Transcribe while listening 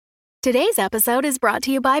Today's episode is brought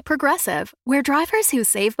to you by Progressive, where drivers who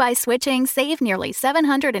save by switching save nearly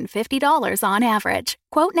 $750 on average.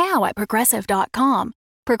 Quote now at Progressive.com.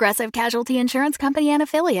 Progressive Casualty Insurance Company and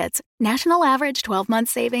Affiliates. National average 12-month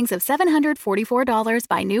savings of $744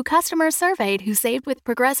 by new customers surveyed who saved with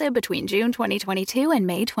Progressive between June 2022 and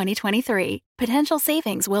May 2023. Potential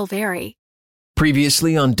savings will vary.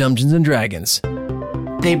 Previously on Dungeons & Dragons.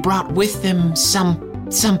 They brought with them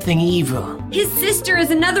something evil. His sister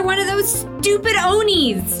is another one of those stupid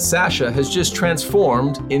Onis. Sasha has just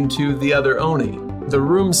transformed into the other Oni. The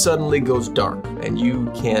room suddenly goes dark, and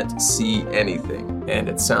you can't see anything. And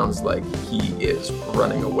it sounds like he is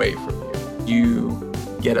running away from you. You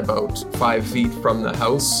get about 5 feet from the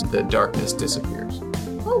house. The darkness disappears.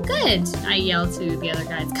 Oh, good. I yell to the other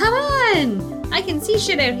guys, come on! I can see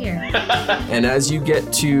shit out here. And as you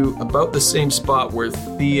get to about the same spot where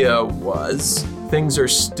Thea was, things are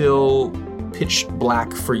still pitch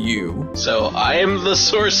black for you. So I am the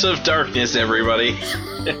source of darkness, everybody.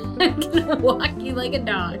 I'm gonna walk you like a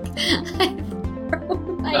dog.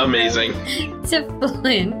 Amazing. To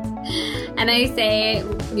Flint, and I say,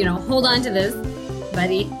 hold on to this,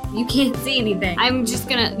 buddy. You can't see anything. I'm just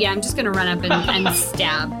gonna run up and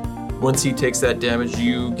stab. Once he takes that damage,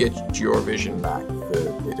 you get your vision back.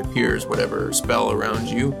 It appears whatever spell around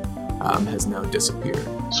you has now disappeared.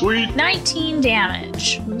 Sweet. 19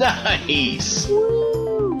 damage. Nice.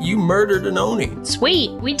 You murdered an Oni.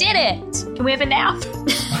 Sweet, we did it. Can we have a nap?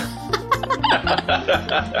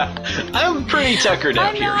 I'm pretty tuckered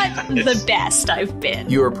out here. I'm not the best I've been.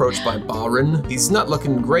 You are approached by Balrin. He's not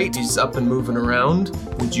looking great. He's up and moving around.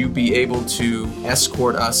 Would you be able to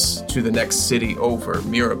escort us to the next city over,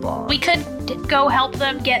 Mirabar? We could go help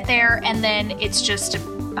them get there, and then it's just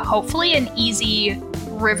hopefully an easy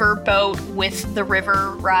river boat with the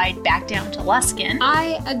river ride back down to Luskin.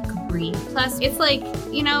 I agree. Plus, it's like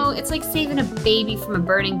saving a baby from a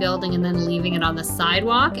burning building and then leaving it on the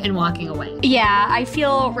sidewalk and walking away. Yeah, I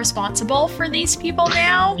feel responsible for these people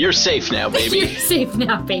now. You're safe now, baby. You're safe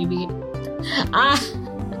now, baby.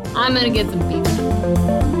 I'm gonna get some pizza.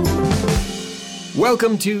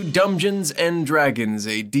 Welcome to Dungeons & Dragons,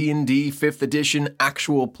 a D&D 5th edition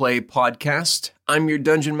actual play podcast. I'm your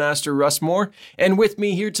Dungeon Master, Russ Moore, and with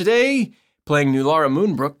me here today, playing Nulara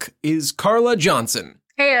Moonbrook, is Carla Johnson.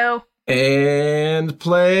 Heyo. And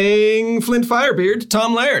playing Flint Firebeard,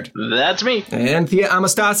 Tom Laird. That's me. And Thea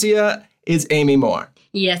Anastasia is Amy Moore.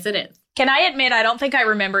 Yes, it is. Can I admit, I don't think I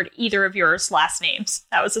remembered either of your last names.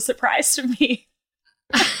 That was a surprise to me.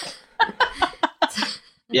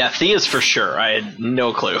 Yeah, Thea's for sure. I had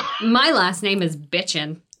no clue. My last name is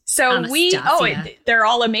Bitchin. So they're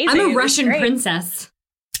all amazing. I'm a Russian princess.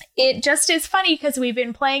 It just is funny because we've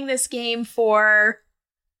been playing this game for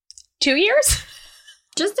 2 years.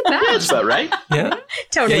 Just about. That's about right. Yeah.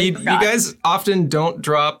 Totally. You guys often don't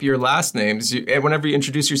drop your last names. Whenever you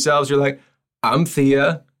introduce yourselves, you're like, I'm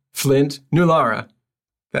Thea, Flint, Nulara.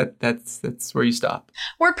 That's where you stop.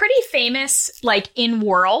 We're pretty famous, like, in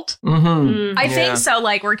world. Mm-hmm. I think so.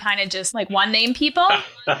 Like, we're kind of just like one name people.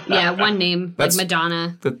 Yeah, one name, like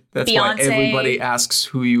Madonna. That's Beyonce. Why everybody asks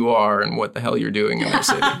who you are and what the hell you're doing in their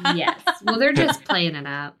city. Yes. Well, they're just playing it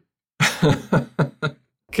up.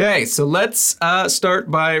 Okay, so let's start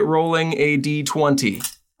by rolling a d20.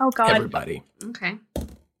 Oh, God. Everybody. Okay.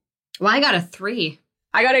 Well, I got a 3.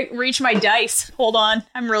 I gotta reach my dice. Hold on.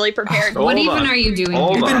 I'm really prepared. What even are you doing?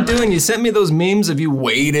 Hold You've on. been doing, you sent me those memes of you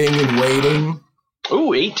waiting and waiting.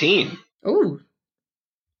 Ooh, 18. Ooh.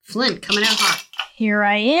 Flint coming out hot. Here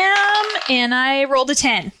I am, and I rolled a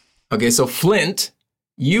 10. Okay, so Flint,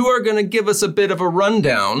 you are going to give us a bit of a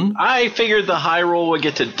rundown. I figured the high roll would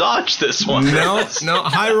get to dodge this one. No,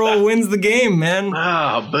 high roll wins the game, man.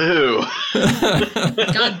 Ah, boo.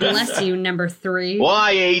 God bless you, number 3.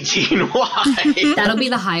 Why 18? Why? That'll be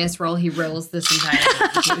the highest roll he rolls this entire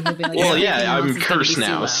time. He'll be like, Well, everything yeah, else I'm is gonna cursed be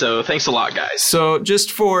now, low. so thanks a lot, guys. So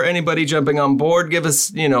just for anybody jumping on board, give us,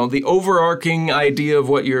 the overarching idea of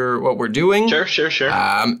what we're doing. Sure.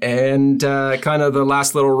 And kind of the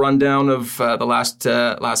last little rundown of the last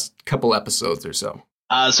couple episodes or so.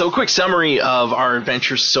 So a quick summary of our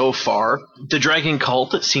adventures so far. The dragon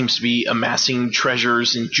cult seems to be amassing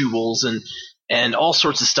treasures and jewels and all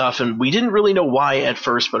sorts of stuff, and we didn't really know why at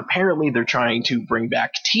first, but apparently they're trying to bring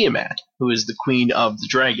back Tiamat, who is the queen of the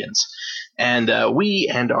dragons. And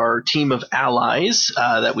we and our team of allies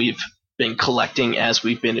that we've been collecting as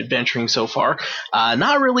we've been adventuring so far,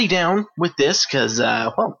 not really down with this because,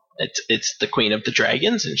 it's the queen of the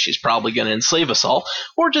dragons, and she's probably going to enslave us all,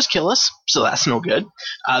 or just kill us, so that's no good.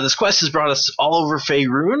 This quest has brought us all over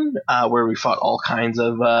Faerun, where we fought all kinds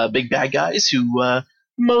of big bad guys who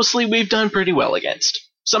mostly we've done pretty well against.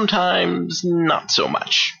 sometimes not so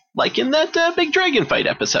much. Like in that big dragon fight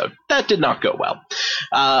episode. That did not go well.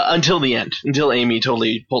 Until the end. Until Amy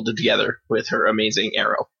totally pulled it together with her amazing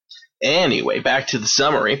arrow. Anyway, back to the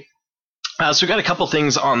summary. So we've got a couple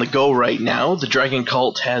things on the go right now. The Dragon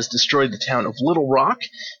Cult has destroyed the town of Little Rock,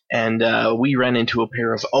 and we ran into a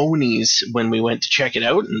pair of Onis when we went to check it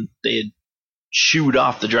out, and they had shooed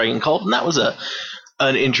off the Dragon Cult, and that was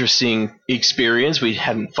an interesting experience. We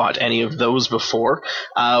hadn't fought any of those before.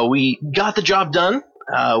 We got the job done.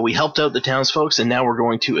 We helped out the townsfolk, and now we're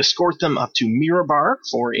going to escort them up to Mirabar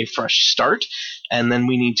for a fresh start, and then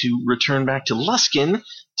we need to return back to Luskan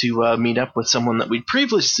to meet up with someone that we'd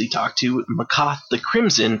previously talked to, Makoth the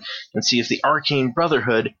Crimson, and see if the Arcane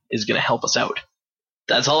Brotherhood is going to help us out.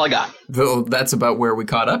 That's all I got. Though that's about where we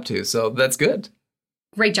caught up to, so that's good.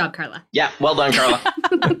 Great job, Carla. Yeah, well done, Carla.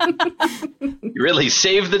 You really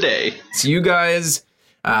saved the day. So you guys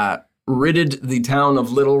ridded the town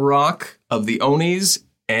of Little Rock of the Onis,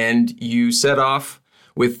 and you set off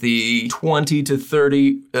with the 20 to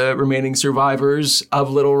 30 remaining survivors of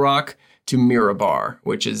Little Rock to Mirabar,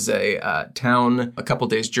 which is a town a couple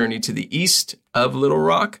days' journey to the east of Little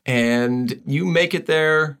Rock, and you make it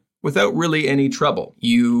there without really any trouble.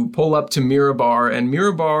 You pull up to Mirabar, and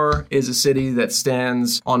Mirabar is a city that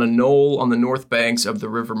stands on a knoll on the north banks of the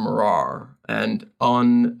River Marar. And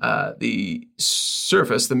on the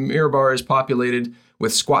surface, the Mirabar is populated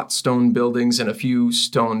with squat stone buildings and a few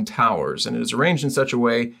stone towers, and it is arranged in such a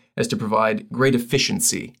way as to provide great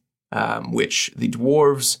efficiency, which the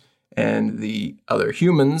dwarves and the other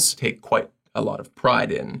humans take quite a lot of pride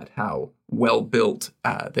in, at how well built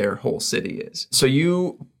their whole city is. So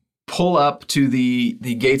you pull up to the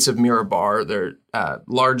gates of Mirabar. There are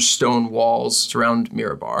large stone walls surround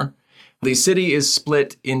Mirabar. The city is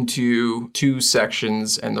split into two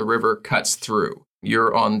sections, and the river cuts through.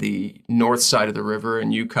 You're on the north side of the river,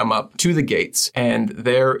 and you come up to the gates, and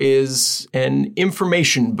there is an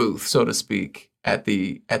information booth, so to speak, at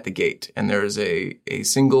the gate. And there's a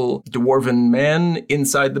single dwarven man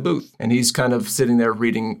inside the booth, and he's kind of sitting there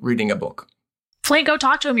reading a book. Flint, go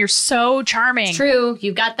talk to him. You're so charming. It's true.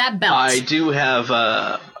 You've got that belt. I do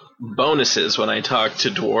have bonuses when I talk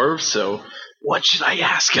to dwarves, so what should I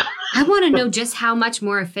ask him? I want to know just how much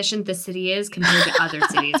more efficient this city is compared to other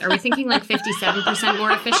cities. Are we thinking like 57%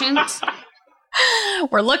 more efficient?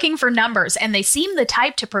 We're looking for numbers, and they seem the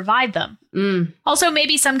type to provide them. Also,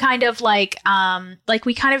 maybe some kind of like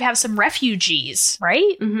we kind of have some refugees,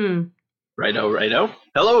 right? Mm-hmm. Righto.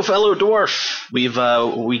 Hello, fellow dwarf.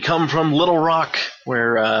 We come from Little Rock,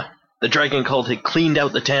 where the Dragon Cult had cleaned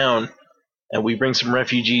out the town, and we bring some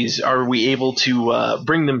refugees. Are we able to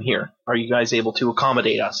bring them here? Are you guys able to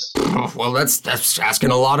accommodate us? Oh, well, that's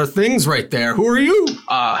asking a lot of things right there. Who are you?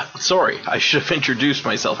 Sorry, I should have introduced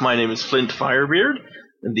myself. My name is Flint Firebeard,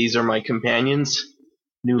 and these are my companions,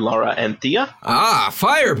 New Lara and Thea. Ah,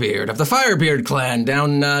 Firebeard of the Firebeard clan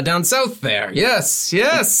down south there. Yes.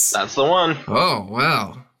 That's the one. Oh,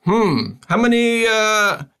 well. How many,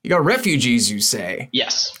 you got refugees, you say?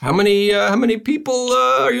 Yes. How many people,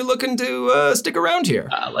 are you looking to, stick around here?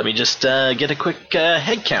 Let me just, get a quick,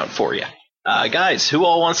 head count for you. Guys, who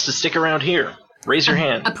all wants to stick around here? Raise your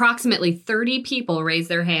hand. Approximately 30 people raise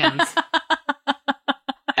their hands.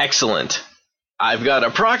 Excellent. I've got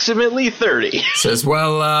approximately 30. Says,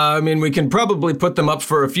 well, we can probably put them up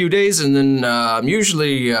for a few days, and then,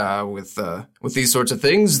 usually, with these sorts of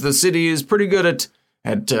things, the city is pretty good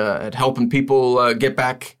at helping people get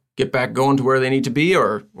back going to where they need to be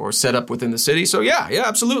or set up within the city. So yeah,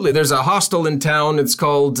 absolutely. There's a hostel in town. It's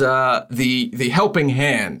called the Helping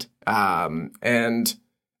Hand, and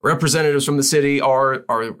representatives from the city are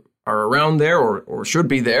around there or should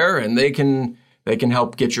be there, and they can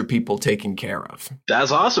help get your people taken care of.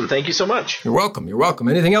 That's awesome. Thank you so much. You're welcome.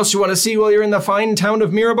 Anything else you want to see while you're in the fine town of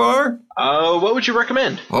Mirabar? What would you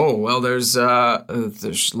recommend? Oh, well, there's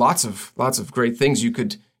lots of great things. You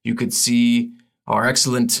could see our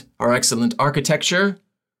excellent architecture,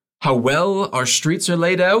 how well our streets are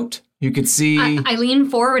laid out. You could see. I lean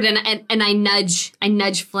forward and I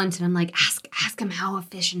nudge Flint, and I'm like, ask him how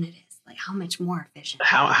efficient it is. Like, how much more efficient?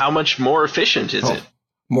 How much more efficient is it?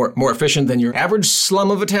 More efficient than your average slum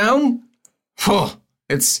of a town? Oh,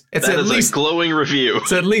 it's that at is least a glowing review.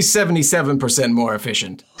 It's at least 77% more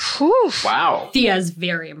efficient. Whew. Wow. Thea's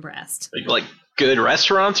very impressed. Like good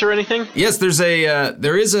restaurants or anything? Yes, there's a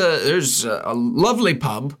lovely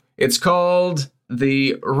pub. It's called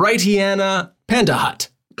the Rightiana Panda Hut.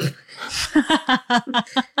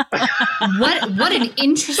 What an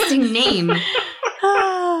interesting name.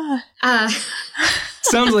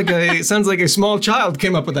 Sounds like a small child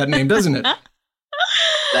came up with that name, doesn't it?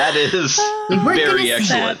 That is very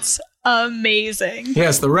excellent. That's amazing.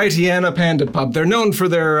 Yes, the Rightiana Panda Pub. They're known for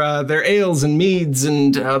their ales and meads,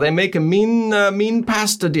 and they make a mean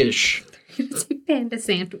pasta dish. It's a panda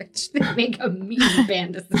sandwich. They make a mean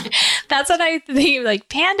panda sandwich. That's what I think. Like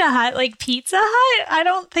Panda Hut, like Pizza Hut. I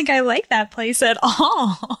don't think I like that place at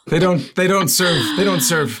all. They don't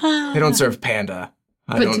serve panda.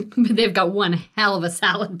 But they've got one hell of a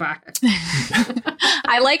salad bar.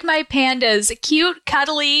 I like my pandas cute,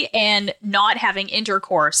 cuddly, and not having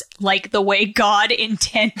intercourse like the way God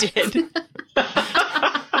intended.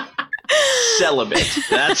 Celibate.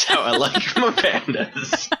 That's how I like my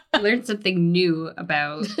pandas. I learned something new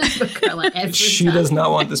about Carla every She time. does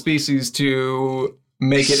not want the species to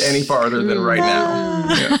make it any farther than right now.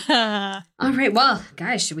 Yeah. All right, well,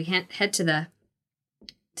 guys, should we head to the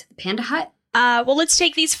Panda Hut? Well, let's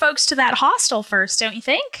take these folks to that hostel first, don't you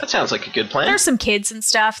think? That sounds like a good plan. There's some kids and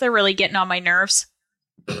stuff. They're really getting on my nerves.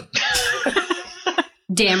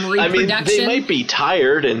 Damn I mean, reproduction. they might be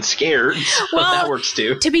tired and scared, but Well, that works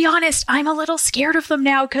too. To be honest, I'm a little scared of them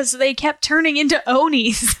now because they kept turning into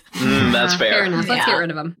Onis. That's fair. Fair enough. Let's Yeah. get rid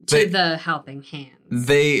of them. They- To the helping hand.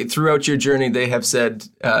 They, throughout your journey, they have said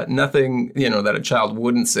nothing, that a child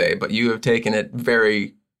wouldn't say, but you have taken it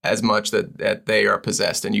very as much that they are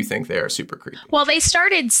possessed and you think they are super creepy. Well, they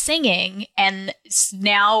started singing, and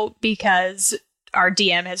now because our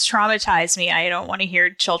DM has traumatized me, I don't want to hear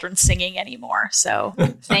children singing anymore. So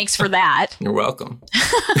thanks for that. You're welcome.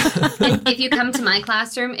 If you come to my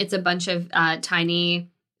classroom, it's a bunch of tiny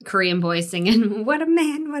Korean boys singing, "What a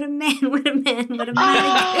man, what a man, what a man, what a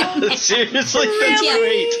man." Seriously, that's Yeah.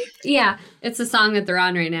 great. Yeah, it's a song that they're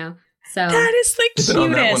on right now. So That is the It's been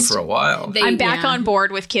on that one cutest. for a while. they- I'm back yeah, on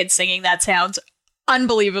board with kids singing. That sounds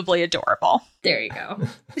unbelievably adorable. There you go.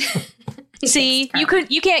 See, Thanks,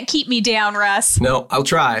 you can't keep me down, Russ. No, I'll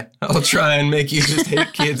try. I'll try and make you just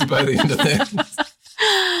hate kids by the end of this.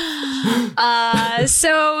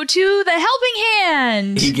 So to the helping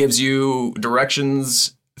hand. He gives you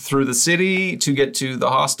directions through the city to get to the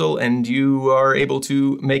hostel, and you are able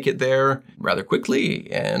to make it there rather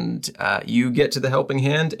quickly. And you get to the helping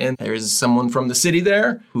hand, and there's someone from the city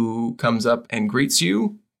there who comes up and greets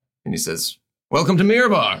you. And he says, "Welcome to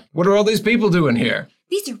Mirabar. What are all these people doing here?"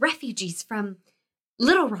 These are refugees from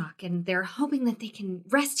Little Rock, and they're hoping that they can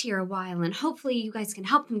rest here a while, and hopefully you guys can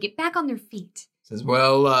help them get back on their feet. Says,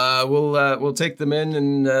 "Well, we'll take them in,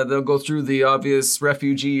 and they'll go through the obvious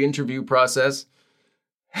refugee interview process."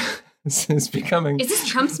 This is becoming. Is this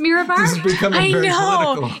Trump's Mirabar? This is becoming I very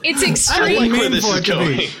know. political. It's I extreme. like where mean this for is it to be.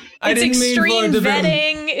 going. I It's didn't mean for it extreme to be.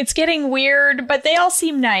 vetting. It's getting weird, but they all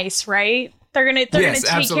seem nice, right? They're gonna Yes, take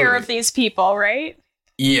care absolutely. of these people, right?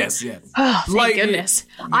 Yes. Oh, thank Like- goodness.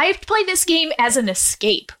 I've played this game as an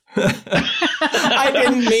escape. I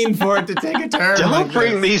didn't mean for it to take a turn. Don't like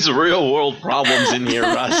bring this. these real world problems in here,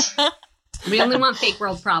 Russ. We only want fake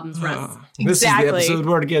world problems, Russ. This Exactly. is the episode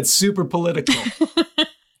where it gets super political.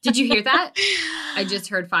 Did you hear that? I just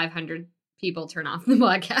heard 500 people turn off the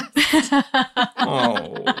podcast.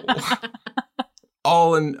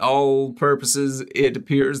 Oh. In all purposes, it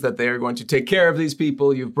appears that they are going to take care of these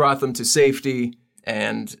people. You've brought them to safety,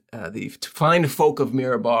 and the fine folk of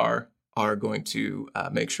Mirabar are going to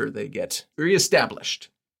make sure they get reestablished.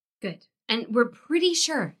 Good. And we're pretty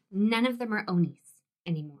sure none of them are Onis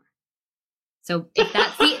anymore. So if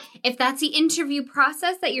that's the interview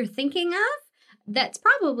process that you're thinking of, that's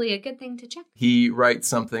probably a good thing to check. He writes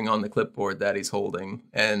something on the clipboard that he's holding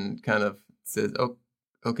and kind of says, "Oh,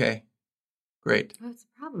 okay, great." What's the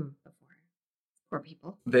problem before? Poor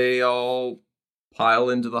people. They all pile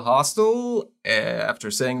into the hostel after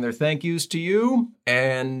saying their thank yous to you,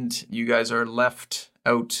 and you guys are left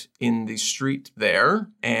out in the street there,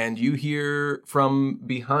 and you hear from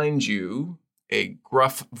behind you a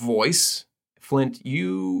gruff voice. Flint,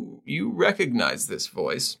 you recognize this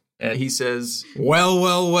voice. And he says,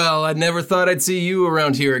 well, I never thought I'd see you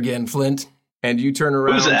around here again, Flint. And you turn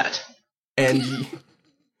around. Who's that? And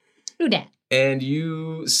Who dat? and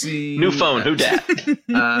you see New phone, who dat?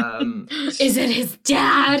 Is it his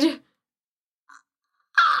dad?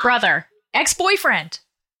 Brother. Ex-boyfriend.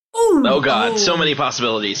 Ooh. Oh god, so many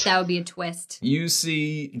possibilities. That would be a twist. You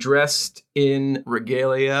see, dressed in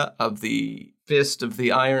regalia of the Fist of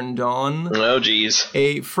the Iron Dawn, Oh geez.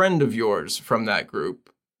 a friend of yours from that group,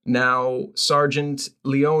 now Sergeant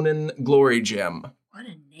Leonin Glorygem. What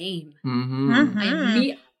a name.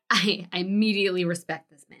 Mm-hmm. I immediately respect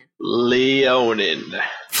this man. Leonin.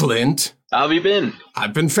 Flint, How have you been?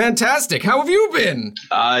 I've been fantastic. How have you been?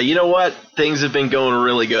 You know what? Things have been going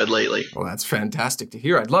really good lately. Well, that's fantastic to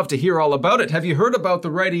hear. I'd love to hear all about it. Have you heard about the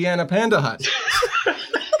Rightiana Panda Hut?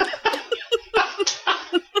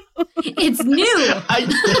 It's new.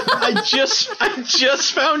 I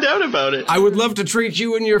just found out about it. I would love to treat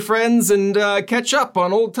you and your friends and catch up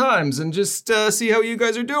on old times and just see how you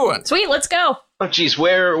guys are doing. Sweet, let's go. Oh, geez,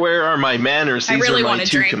 where are my manners? I These really are my want a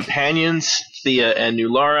two drink. companions, Thea and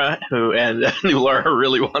Nulara, and Nulara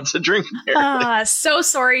really wants a drink. So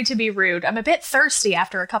sorry to be rude. I'm a bit thirsty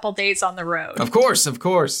after a couple days on the road. Of course, of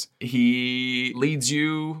course. He leads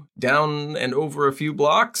you down and over a few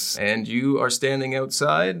blocks, and you are standing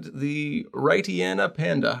outside the Rightiana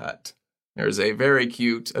Panda Hut. There's a very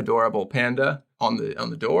cute, adorable panda on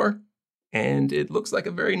the door, and it looks like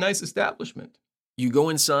a very nice establishment. You go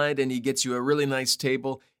inside, and he gets you a really nice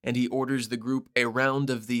table, and he orders the group a round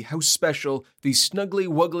of the house special, the Snuggly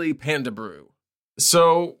Wuggly Panda Brew.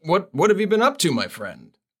 So, what have you been up to, my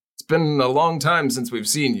friend? It's been a long time since we've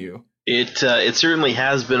seen you. It certainly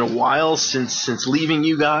has been a while since leaving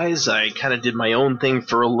you guys. I kind of did my own thing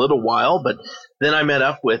for a little while, but then I met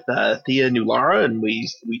up with Thea and Nulara, and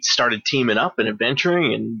we started teaming up and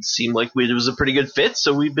adventuring, and seemed like it was a pretty good fit.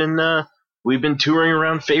 So we've been touring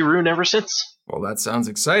around Faerun ever since. Well, that sounds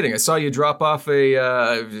exciting. I saw you drop off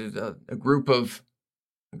a group of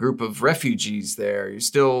refugees there. You're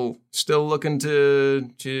still looking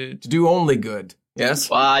to do only good. Yes?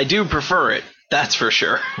 Well, I do prefer it. That's for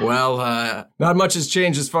sure. Well, not much has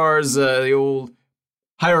changed as far as the old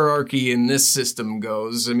hierarchy in this system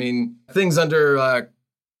goes. I mean, things under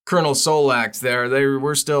Colonel Solax there,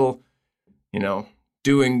 we're still,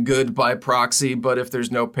 doing good by proxy, but if there's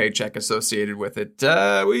no paycheck associated with it,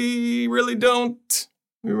 we really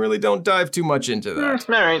don't dive too much into that.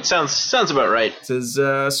 All right, sounds about right.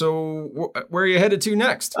 So where are you headed to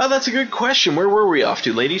next? Oh, that's a good question. Where were we off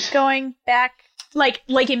to, ladies? Going back, like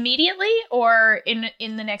immediately, or in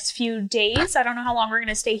the next few days? I don't know how long we're going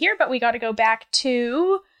to stay here, but we got to go back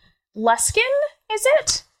to Luskin, is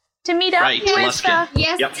it? To meet up Right, with... Luskin.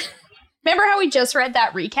 Yes. Yep. Remember how we just read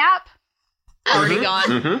that recap? Already gone.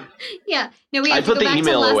 Mm-hmm. Yeah. No, we I have to put go the back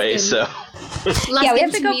email to Luskin. away, so Luskin we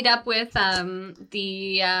have to to go- meet up with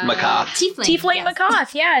the Macath. Tiefling. Tiefling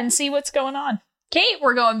Macath, yeah, and see what's going on. Kate,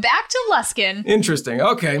 we're going back to Luskin. Interesting.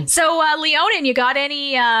 Okay. So, Leonin, you got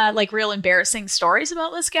any, real embarrassing stories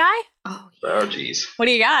about this guy? Oh, oh geez. What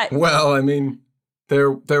do you got? Well, I mean,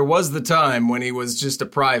 there was the time when he was just a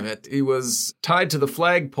private. He was tied to the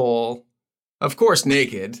flagpole, of course,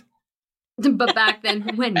 naked. But back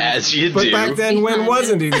then, when As you But do. back then, when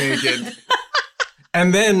wasn't he naked?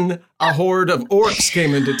 And then a horde of orcs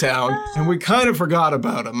came into town, and we kind of forgot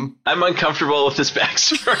about him. I'm uncomfortable with this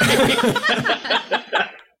backstory.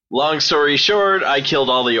 Long story short, I killed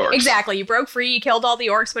all the orcs. Exactly. You broke free, you killed all the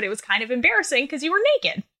orcs, but it was kind of embarrassing because you were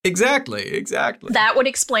naked. Exactly. That would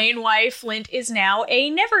explain why Flint is now a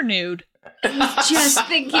never nude. just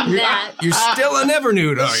thinking that. You're still a never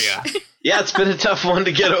nude, are you? Yeah, it's been a tough one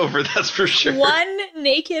to get over, that's for sure. One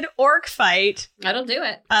naked orc fight, That'll do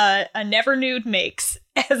it. a never nude makes,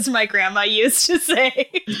 as my grandma used to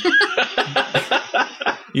say.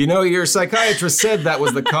 You know, your psychiatrist said that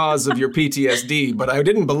was the cause of your PTSD, but I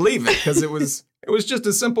didn't believe it because it was just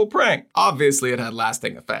a simple prank. Obviously, it had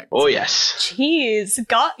lasting effects. Oh, yes. Jeez,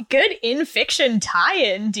 got good in-fiction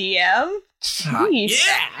tie-in, DM. Jeez.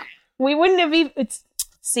 Yeah. We wouldn't have even...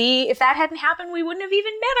 See, if that hadn't happened, we wouldn't have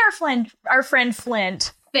even met our friend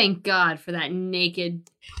Flint. Thank God for that naked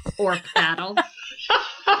orc battle.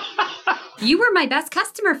 You were my best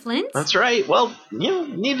customer, Flint. That's right. Well,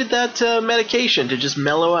 needed that medication to just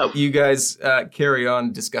mellow out. You guys carry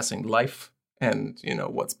on discussing life and,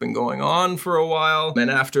 what's been going on for a while.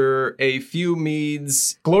 And after a few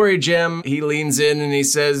meads, Glory Gem, he leans in and he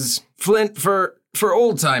says, Flint, for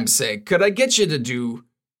old time's sake, could I get you to do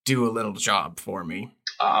a little job for me?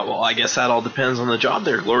 Well, I guess that all depends on the job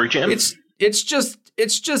there, Glory Gem. It's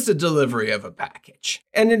just a delivery of a package.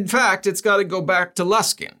 And in fact, it's got to go back to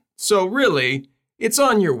Luskin. So really, it's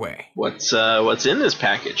on your way. What's in this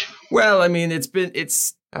package? Well, I mean,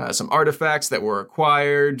 it's some artifacts that were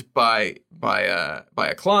acquired by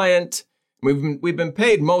a client. We've been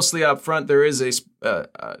paid mostly up front. There is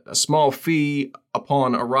a small fee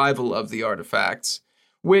upon arrival of the artifacts,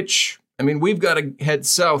 which, I mean, we've got to head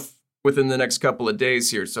south within the next couple of days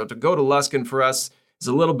here. So to go to Luskin for us is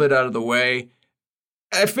a little bit out of the way.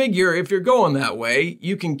 I figure if you're going that way,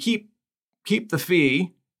 you can keep the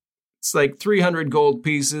fee. It's like 300 gold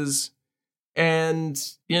pieces. And,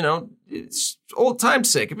 it's old time's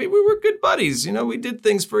sake. I mean, we were good buddies. We did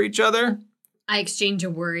things for each other. I exchange a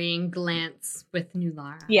worrying glance with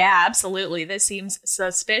Nulara. Yeah, absolutely. This seems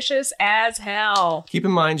suspicious as hell. Keep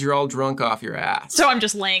in mind, you're all drunk off your ass. So I'm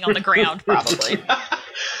just laying on the ground, probably.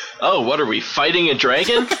 Oh, what are we, fighting a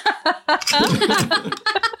dragon?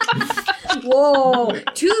 Whoa,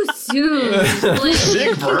 too soon.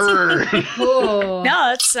 Big bird. Whoa.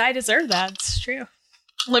 No, I deserve that. It's true.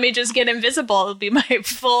 Let me just get invisible. It'll be my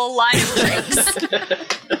full line of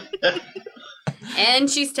drinks. And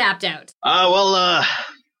she's tapped out.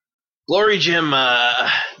 Glory Jim,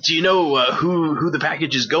 do you know who the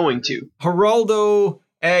package is going to? Geraldo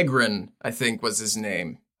Agrin, I think was his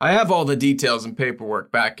name. I have all the details and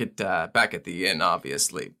paperwork back at the inn,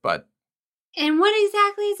 obviously, but And what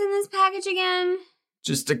exactly is in this package again?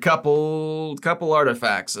 just a couple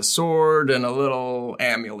artifacts, a sword and a little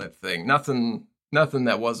amulet thing. Nothing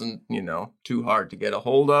that wasn't, too hard to get a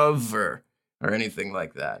hold of or anything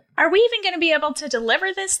like that. Are we even going to be able to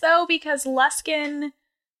deliver this, though? Because Luskin,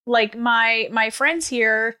 like my friends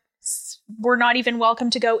here, were not even welcome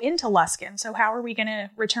to go into Luskin. So how are we going to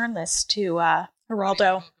return this to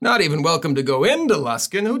Geraldo? Not even welcome to go into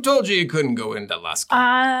Luskin. Who told you couldn't go into Luskin?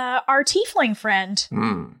 Our tiefling friend.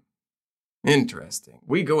 Interesting.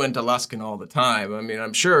 We go into Luskin all the time. I mean,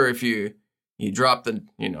 I'm sure if you drop the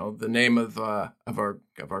name of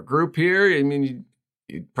our group here, I mean,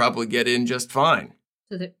 you'd probably get in just fine.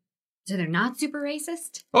 So they're not super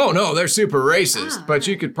racist? Oh no, they're super racist, but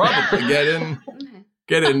you could probably get in. Okay.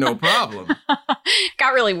 Get in, no problem.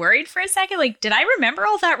 Got really worried for a second. Like, did I remember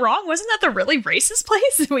all that wrong? Wasn't that the really racist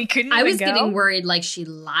place that we couldn't I even was go? getting worried like she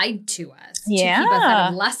lied to us to Yeah. keep us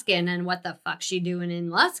out of Luskin, and what the fuck she doing in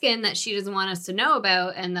Luskin that she doesn't want us to know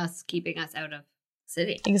about, and thus keeping us out of the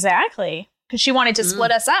city. Exactly. Because she wanted to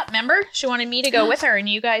split us up, remember? She wanted me to go with her and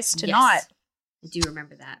you guys to not. I do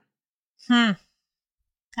remember that.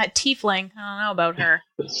 That tiefling. I don't know about her.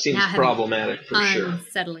 It seems Now having problematic for sure.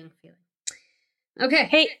 Unsettling feeling. Okay.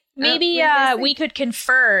 Hey, maybe what do you guys we think? could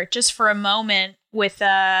confer just for a moment with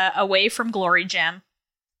away from Glory Gem.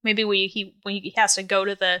 Maybe he has to go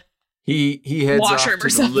to the He heads off Washroom to or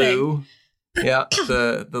the something. loo. Yeah,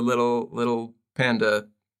 the little panda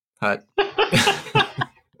hut.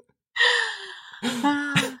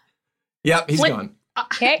 Yep, he's Flint- gone.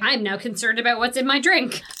 Okay. I'm now concerned about what's in my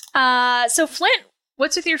drink. So Flint,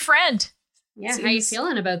 what's with your friend? Yeah, how you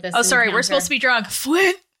feeling about this? Oh, sorry, we're supposed to be drunk.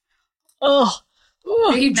 Flint. Oh.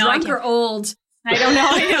 Are you No, I drunk can't. or old? I don't know.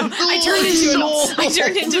 I turned into No. I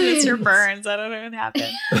turned into Mr. Burns. I don't know what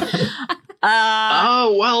happened.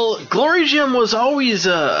 Well, Glory Jim was always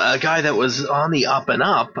a guy that was on the up and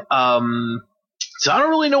up. So I don't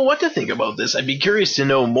really know what to think about this. I'd be curious to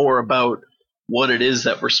know more about what it is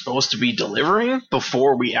that we're supposed to be delivering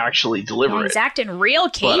before we actually deliver He's it. acting real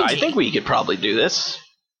cagey. But I think we could probably do this.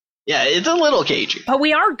 Yeah, it's a little cagey. But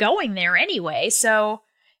we are going there anyway, so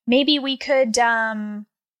maybe we could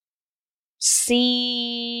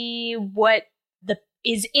see what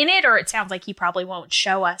is in it, or it sounds like he probably won't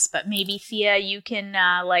show us, but maybe Thea, you can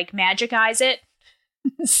like magicize it.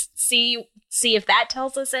 see if that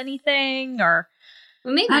tells us anything, or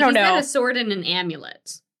Well, maybe I don't he's got know. a sword and an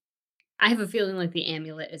amulet. I have a feeling like the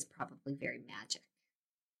amulet is probably very magic.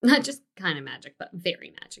 Not just kind of magic, but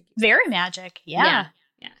very magic. very magic. Yeah.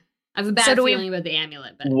 Yeah. I have a bad So do we- feeling about the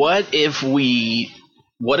amulet, but What if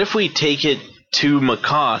we take it to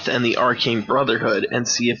Makoth and the Arcane Brotherhood and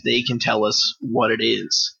see if they can tell us what it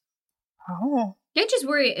is? Oh. don't just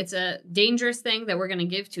worry. It's a dangerous thing that we're going to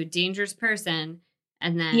give to a dangerous person,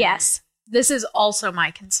 and then Yes. This is also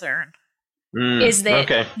my concern. Is that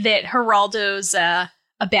okay. that Geraldo's a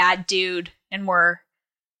bad dude and we're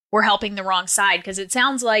helping the wrong side, because it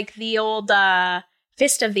sounds like the old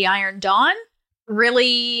Fist of the Iron Dawn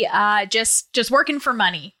really just working for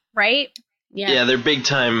money, right? Yeah, they're big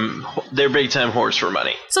time whores for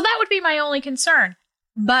money. So that would be my only concern.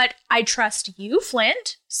 But I trust you,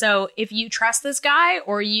 Flint. So if you trust this guy,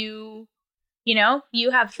 or you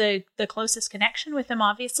have the closest connection with him,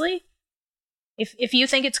 obviously. If you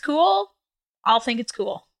think it's cool, I'll think it's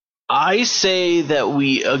cool. I say that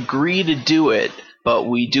we agree to do it, but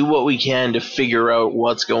we do what we can to figure out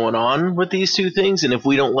what's going on with these two things, and if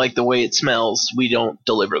we don't like the way it smells, we don't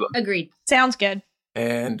deliver them. Agreed. Sounds good.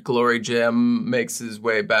 And Glory Gem makes his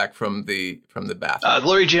way back from the bathroom.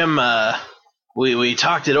 Glory Jim, we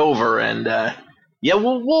talked it over, and yeah,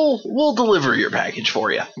 we'll deliver your package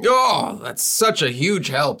for you. Oh, that's such a huge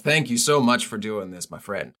help. Thank you so much for doing this, my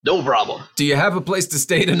friend. No problem. Do you have a place to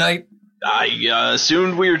stay tonight? I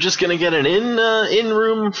assumed we were just gonna get an in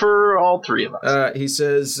room for all three of us. He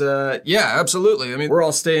says, yeah, absolutely. I mean, we're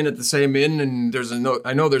all staying at the same inn, and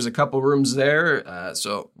I know there's a couple rooms there,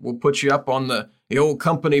 so we'll put you up on the old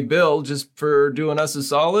company bill just for doing us a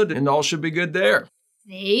solid, and all should be good there.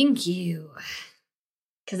 Thank you.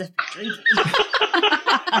 Because of drinking.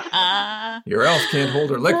 Your elf can't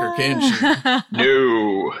hold her liquor, can she?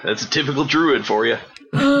 No, that's a typical druid for you.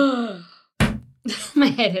 My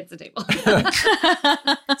head hits the table.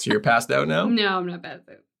 So you're passed out now? No, I'm not passed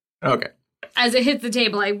out. Okay. As it hits the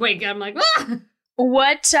table, I wake up. I'm like, ah!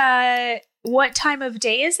 What time of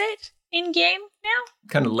day is it in game now?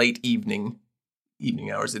 Kind of late evening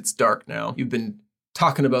hours. It's dark now. You've been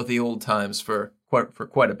talking about the old times for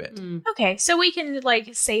quite a bit. Okay, so we can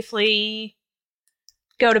like safely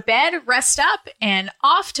go to bed, rest up, and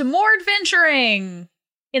off to more adventuring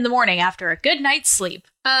in the morning after a good night's sleep.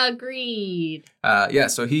 Agreed.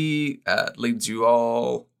 So he leads you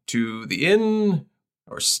all to the inn,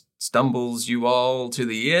 or stumbles you all to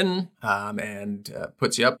the inn, and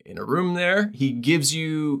puts you up in a room there. He gives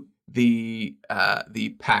you the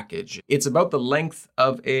package. It's about the length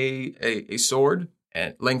of a sword,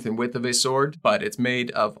 and length and width of a sword, but it's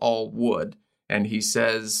made of all wood. And he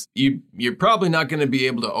says, you're probably not going to be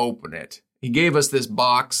able to open it. He gave us this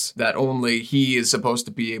box that only he is supposed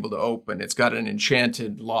to be able to open. It's got an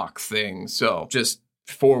enchanted lock thing, so just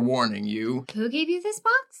forewarning you. Who gave you this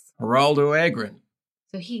box? Geraldo Agrin.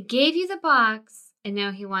 So he gave you the box, and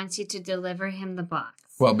now he wants you to deliver him the box.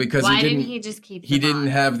 Well, because Why didn't he just keep the box? He didn't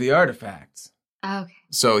have the artifacts. Okay.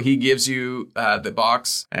 So he gives you the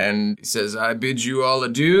box, and he says, I bid you all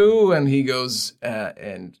adieu, and he goes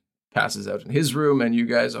and passes out in his room, and you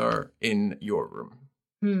guys are in your room.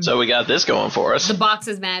 So we got this going for us. The box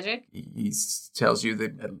is magic? He tells you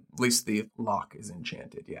that at least the lock is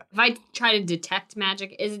enchanted, yeah. If I try to detect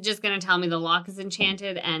magic, is it just going to tell me the lock is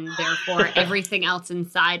enchanted and therefore everything else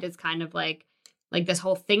inside is kind of like this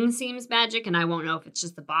whole thing seems magic and I won't know if it's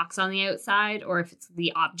just the box on the outside or if it's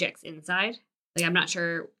the objects inside? Like, I'm not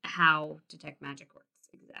sure how detect magic works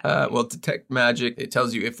exactly. Well, detect magic, it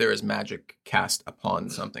tells you if there is magic cast upon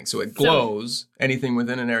something. So it glows. Anything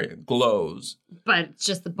within an area glows. But it's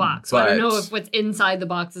just the box. So I don't know if what's inside the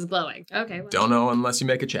box is glowing. Okay. Well. Don't know unless you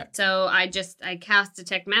make a check. So I cast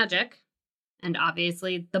detect magic. And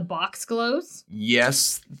obviously the box glows.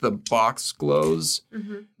 Yes, the box glows.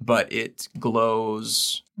 Mm-hmm. But it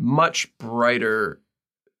glows much brighter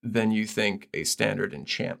than you think a standard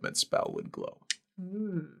enchantment spell would glow.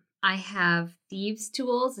 I have thieves'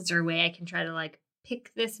 tools. Is there a way I can try to,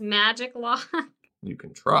 pick this magic lock? You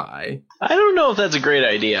can try. I don't know if that's a great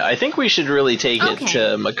idea. I think we should really take it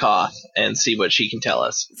to Makoth and see what she can tell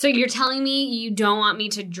us. So you're telling me you don't want me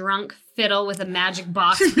to drunk fiddle with a magic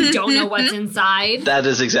box if we don't know what's inside? That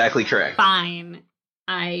is exactly correct. Fine.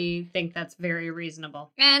 I think that's very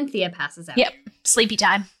reasonable. And Thea passes out. Yep. Sleepy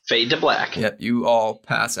time. Fade to black. Yep, you all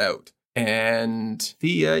pass out. And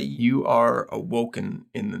Thea, you are awoken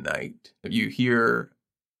in the night. You hear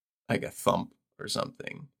like a thump or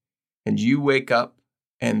something. And you wake up,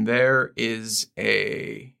 and there is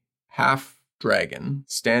a half-dragon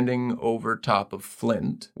standing over top of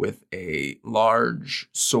Flint with a large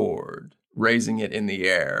sword, raising it in the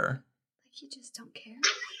air. Like you just don't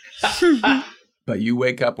care. But you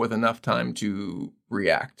wake up with enough time to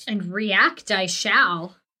react. And react I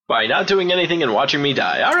shall. By not doing anything and watching me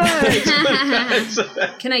die. All right.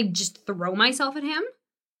 Can I just throw myself at him?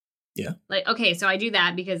 Yeah. Okay, so I do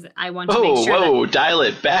that because I want to make sure Whoa, dial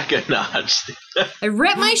it back a notch. I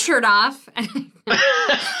rip my shirt off. I'm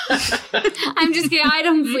just kidding. I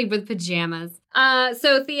don't sleep with pajamas.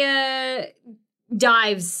 So Thea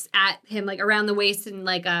dives at him around the waist in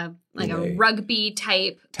a rugby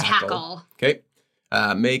type tackle. Okay.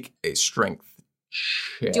 Make a strength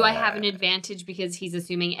check. Do I have an advantage because he's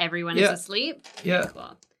assuming everyone is asleep? Yeah.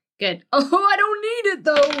 Cool. Good. Oh, I don't need it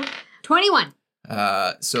though. 21.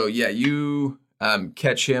 You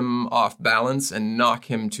catch him off balance and knock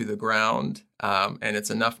him to the ground. And it's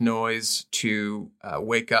enough noise to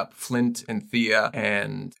wake up Flint and Thea.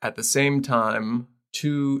 And at the same time,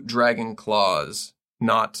 2 dragon claws,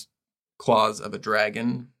 not claws of a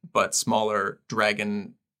dragon, but smaller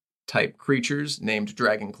dragon type creatures named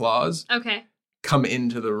dragon claws. Okay. Come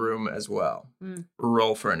into the room as well.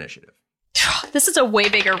 Roll for initiative. This is a way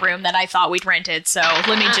bigger room than I thought we'd rented, so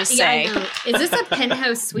let me just say. Is this a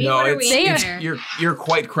penthouse suite? No, what are we in here? You're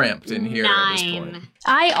quite cramped in here 9. at this point.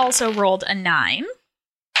 I also rolled a 9.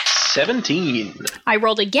 17. I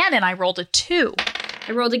rolled again and I rolled a 2.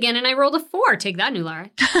 I rolled again and I rolled a 4. Take that, New Lara.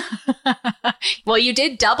 Well, you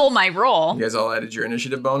did double my roll. You guys all added your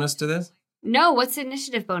initiative bonus to this? No, what's the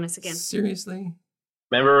initiative bonus again? Seriously?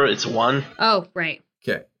 Remember, it's 1. Oh, right.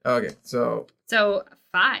 Okay, so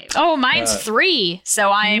 5. Oh, mine's 3, so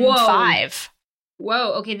I'm 5.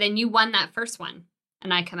 Whoa, okay, then you won that first one,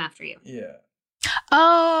 and I come after you. Yeah.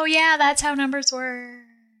 Oh, yeah, that's how numbers work.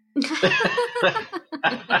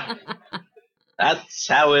 That's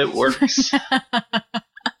how it works.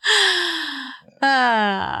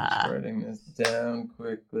 Writing this down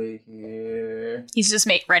quickly here. He's just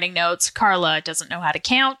writing notes. Carla doesn't know how to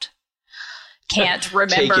count. Can't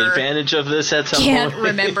remember. Take advantage of this at some Can't point.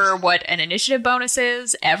 remember what an initiative bonus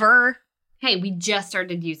is ever. Hey, we just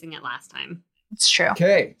started using it last time. It's true.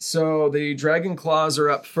 Okay, so the dragon claws are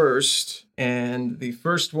up first, and the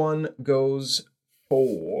first one goes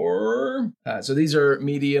for. So these are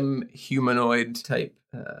medium humanoid type.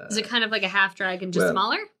 Is it kind of like a half dragon, just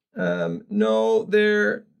smaller? No,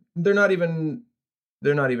 they're not even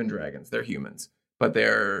dragons. They're humans, but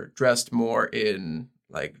they're dressed more in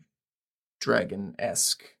like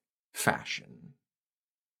dragon-esque fashion.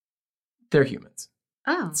 They're humans.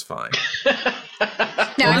 Oh. It's fine.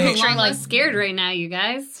 Now I'm I'm picturing like scared right now, you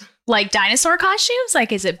guys. dinosaur costumes.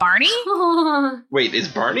 Like, is it Barney? Wait, is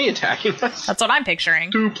Barney attacking us? That's what I'm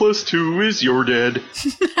picturing. 2 + 2 is you're dead.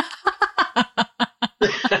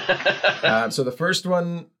 So the first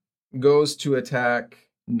one goes to attack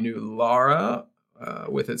Nulara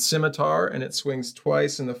with its scimitar, and it swings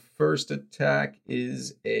twice, and the first attack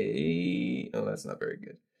is oh, that's not very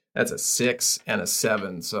good. That's a 6 and a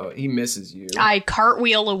 7, so he misses you. I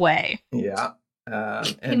cartwheel away. Yeah.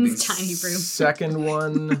 And the His tiny broom. second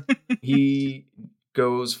one, he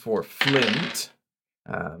goes for Flint,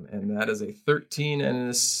 and that is a 13 and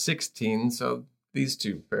a 16, so these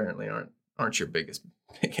two apparently aren't your biggest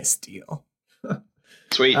deal.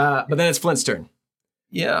 Sweet. But then it's Flint's turn.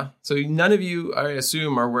 Yeah. So none of you, I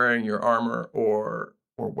assume, are wearing your armor or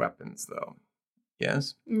weapons, though.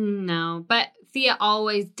 Yes? No, but Thea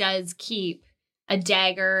always does keep a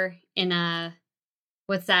dagger in a,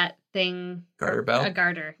 what's that thing? Garter belt? A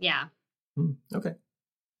garter, yeah. Okay.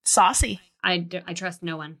 Saucy. I trust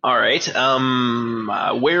no one. All right.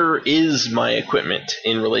 Where is my equipment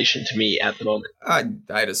in relation to me at the moment?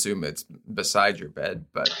 I'd assume it's beside your bed,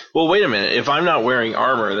 but Well, wait a minute. If I'm not wearing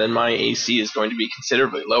armor, then my AC is going to be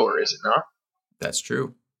considerably lower, is it not? that's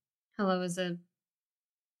true. Hello is a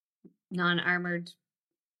non-armored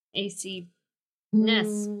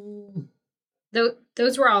AC-ness.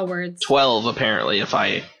 Those were all words. 12, apparently, if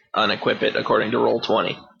I unequip it, according to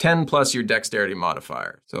Roll20. 10 plus your dexterity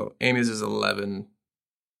modifier. So Amy's is 11.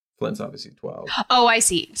 Flint's obviously 12. Oh, I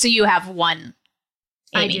see. So you have one.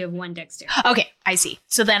 I Amy. do have one dexterity. Okay, I see.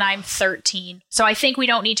 So then I'm 13. So I think we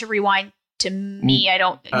don't need to rewind to me. I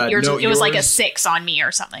don't. No, it was like a yours- 6 on me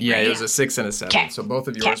or something. Yeah, right? it was a 6 and a 7. Okay. So both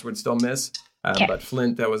of yours would still miss. Okay. But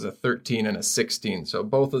Flint, that was a 13 and a 16. So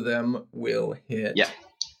both of them will hit. Yeah.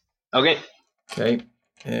 Okay. Okay.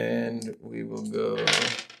 And we will go.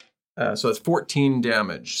 So it's 14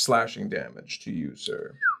 damage, slashing damage to you,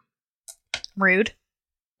 sir. Rude.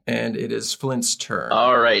 And it is Flint's turn.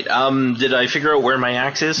 All right. Did I figure out where my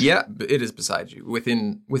axe is? Yeah, it is beside you,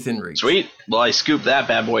 within reach. Sweet. Well, I scoop that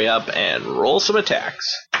bad boy up and roll some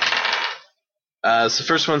attacks. So the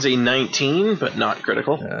first one's a 19, but not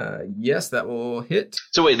critical. Yes, that will hit.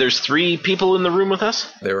 So wait, there's 3 people in the room with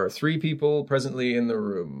us? There are 3 people presently in the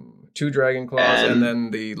room. 2 dragon claws, and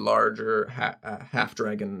then the larger half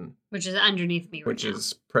dragon, Which is underneath me right which now.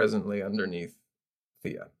 is presently underneath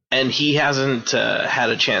Thea. And he hasn't had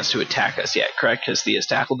a chance to attack us yet, correct? Because Thea's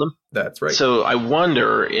tackled him? That's right. So I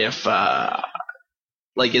wonder if,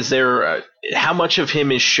 is there, how much of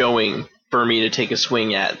him is showing for me to take a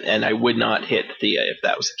swing at, and I would not hit Thea if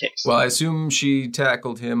that was the case. Well, I assume she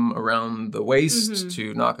tackled him around the waist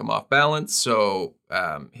to knock him off balance. So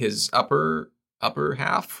his upper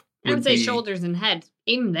half. I would say be- shoulders and head.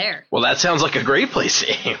 Aim there. Well, that sounds like a great place to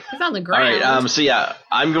aim. It's on the All ground. right. So yeah,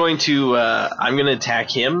 I'm going to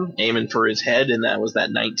attack him, aiming for his head, and that was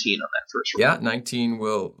that 19 on that first roll. Yeah, 19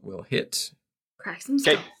 will hit. Crack some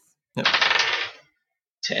Okay. skulls.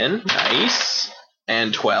 10, nice,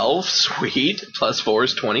 and 12, sweet. Plus 4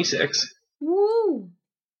 is 26. Woo!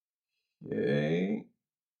 Yay.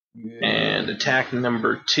 And attack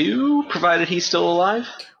number 2, provided he's still alive.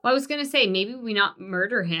 Well, I was going to say, maybe we not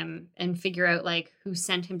murder him and figure out, like, who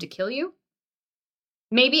sent him to kill you?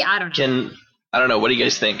 Maybe, I don't know. I don't know. What do you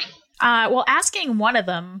guys think? Well, asking one of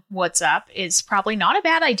them what's up is probably not a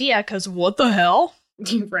bad idea, because what the hell?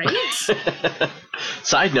 Right?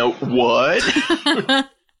 Side note, what?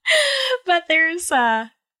 But there's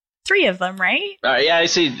 3 of them, right? Yeah, I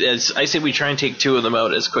say we try and take 2 of them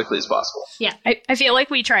out as quickly as possible. Yeah. I feel like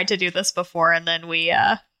we tried to do this before, and then we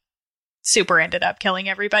super ended up killing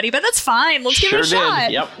everybody, but that's fine. Let's give it a shot.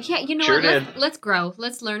 Did. Yep. Yeah, you know Sure what? did. Let's grow.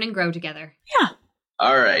 Let's learn and grow together. Yeah.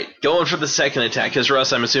 All right, going for the second attack. Because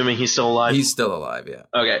Russ, I'm assuming he's still alive. He's still alive, yeah.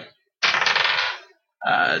 Okay.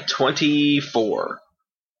 24.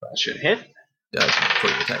 That should hit. For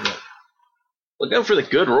your attack, yeah. Look out for the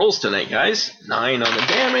good rolls tonight, guys. 9 on the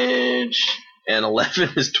damage, and 11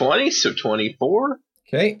 is 20, so 24.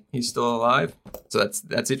 Okay, he's still alive. So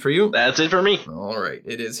that's it for you? That's it for me. All right,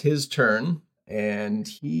 it is his turn, and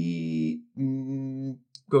he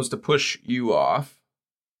goes to push you off.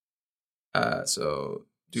 So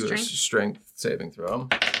do a strength saving throw.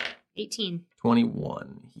 18.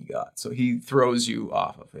 21 he got. So he throws you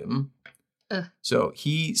off of him. So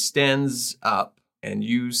he stands up, and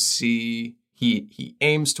you see he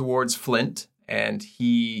aims towards Flint, and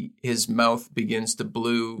his mouth begins to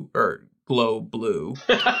glow blue.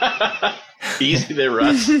 Easy there,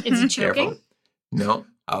 Russ. Is he choking? Careful. No.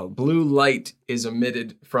 A blue light is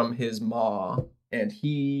emitted from his maw, and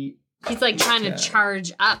he's like trying to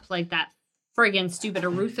charge up like that friggin' stupid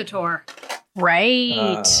Aruthator.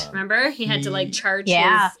 Right. Remember? He had to like charge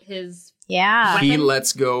his Yeah. He weapon?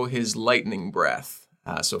 lets go his lightning breath.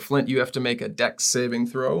 So Flint, you have to make a dex saving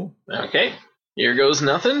throw. Okay. Here goes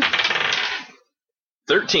nothing.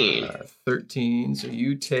 13. 13. So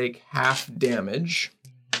you take half damage.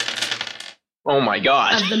 Oh my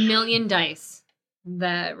god. Of the million dice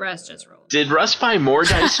that Russ just rolled. Did Russ buy more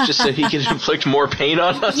dice just so he could inflict more pain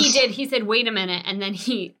on us? He did. He said, wait a minute. And then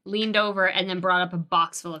he leaned over and then brought up a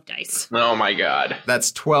box full of dice. Oh my god.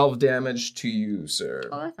 That's 12 damage to you, sir.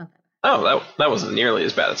 Oh, that's not that bad. Oh, that wasn't nearly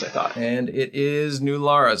as bad as I thought. And it is New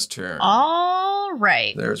Lara's turn. All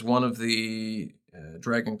right. There's one of the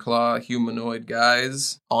Dragon Claw humanoid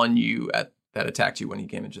guys on you that attacked you when he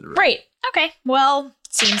came into the room. Right. Okay. Well,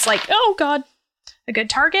 seems like, oh god, a good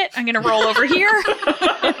target. I'm gonna roll over here.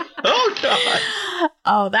 Oh god.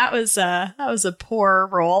 Oh, that was a poor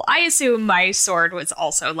roll. I assume my sword was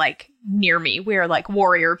also like near me. We're like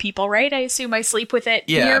warrior people, right? I assume I sleep with it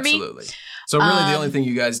Yeah, near absolutely. me. So really the only thing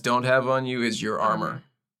you guys don't have on you is your armor.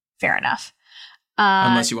 Fair enough.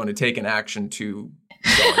 Unless you want to take an action to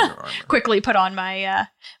go on your armor. Quickly put on my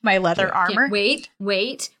my leather armor. Wait.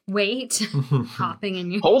 Hopping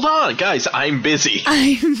in you. Hold on, guys. I'm busy.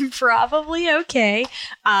 I'm probably okay.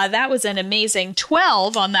 That was an amazing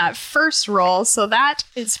 12 on that first roll, so that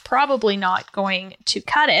is probably not going to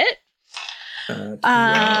cut it.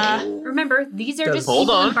 Remember, these are just Hold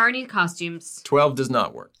people on. in Barney costumes. 12 does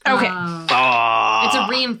not work. Okay. It's a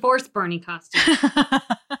reinforced Barney costume.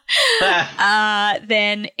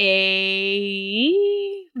 Then a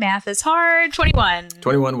math is hard. 21.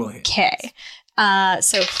 21 will hit. Okay.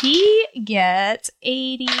 So he gets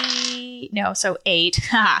 80. No, so 8.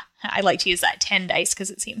 Ha. I like to use that 10 dice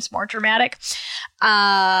because it seems more dramatic.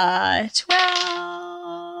 12,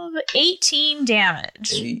 18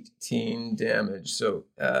 damage. 18 damage. So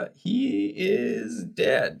he is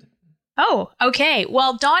dead. Oh, okay.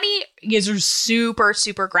 Well, Donnie is super,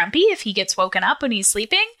 super grumpy if he gets woken up when he's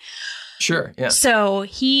sleeping. Sure, yeah. So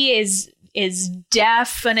he is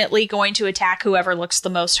definitely going to attack whoever looks the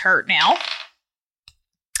most hurt now.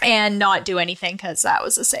 And not do anything because that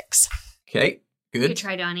was a 6. Okay, good. Good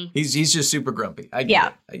try, Donnie. He's just super grumpy. I get Yeah,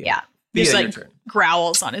 it. I get yeah. it. Thea, Just your like turn.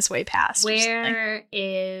 growls on his way past. or something. Where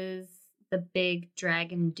is the big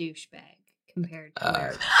dragon douchebag compared to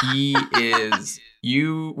where? He is.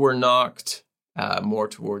 You were knocked more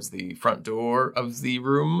towards the front door of the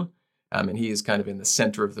room, and he is kind of in the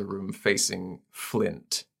center of the room, facing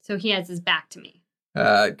Flint. So he has his back to me.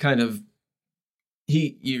 Kind of.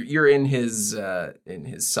 You're in his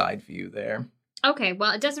side view there. Okay,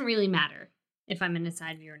 well, it doesn't really matter if I'm in a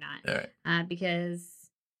side view or not. All right. Because,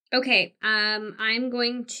 okay, I'm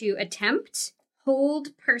going to attempt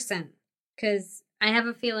hold person. Because I have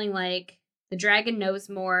a feeling like the dragon knows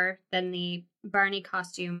more than the Barney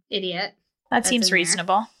costume idiot. That That's seems in there.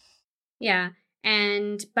 reasonable. Yeah,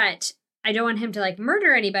 but I don't want him to, like,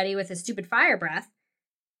 murder anybody with his stupid fire breath.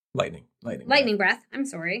 Lightning Breath, I'm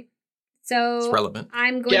sorry. So It's relevant.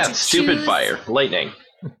 I'm going Yeah, to stupid choose- fire. Lightning.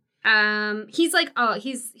 He's like,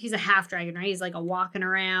 he's a half dragon, right? He's like a walking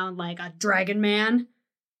around like a dragon man.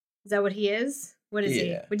 Is that what he is? What is he?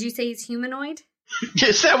 Yeah. Would you say he's humanoid?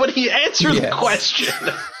 Is that what he answered the Yes.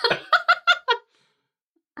 question?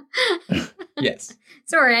 Yes.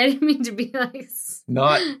 Sorry, I didn't mean to be like.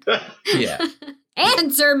 Not. Yeah.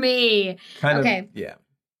 Answer me. Kind of. Okay. Yeah.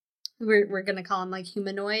 We're gonna call him like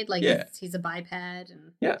humanoid, like Yeah. he's a biped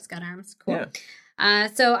and Yeah. he's got arms. Cool. Yeah.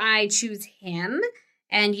 So I choose him,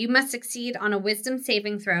 and you must succeed on a wisdom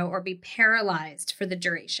saving throw or be paralyzed for the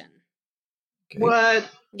duration. Okay. What?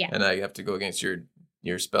 Yeah. And I have to go against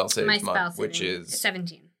your spell save My mod, spell which saving is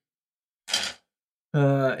 17.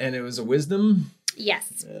 and it was a wisdom.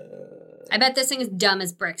 Yes. I bet this thing is dumb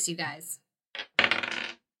as bricks, you guys.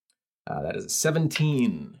 That is a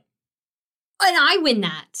 17. And I win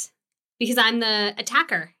that because I'm the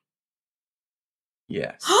attacker.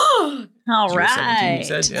 Yes. All You were 17, right. you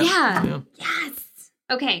said? Yeah. Yes.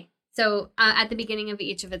 Okay. So at the beginning of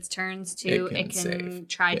each of its turns, it can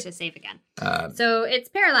try to save again. So it's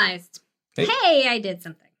paralyzed. Hey, I did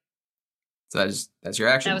something. So that's your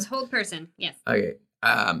action? That was hold person, yes. Okay.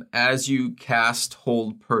 As you cast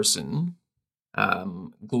hold person,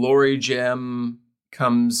 Glory Gem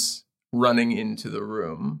comes running into the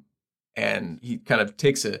room, and he kind of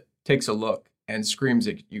takes a look and screams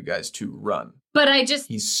at you guys to run. But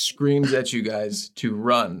he screams at you guys to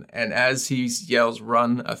run, and as he yells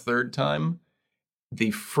run a third time,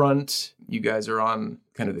 the front, you guys are on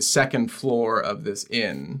kind of the second floor of this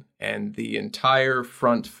inn, and the entire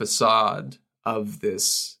front facade of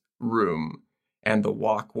this room and the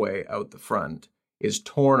walkway out the front is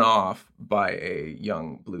torn off by a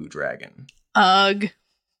young blue dragon. Ugh.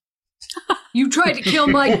 You tried to kill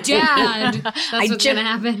my dad. That's what's going to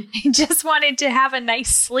happen. I just wanted to have a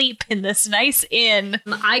nice sleep in this nice inn.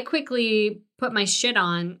 I quickly put my shit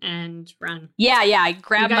on and run. Yeah. I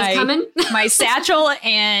grab my satchel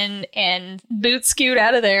and boot scoot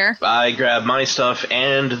out of there. I grab my stuff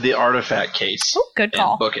and the artifact case. Oh, good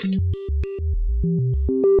call. And book it.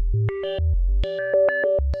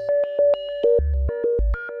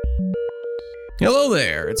 Hello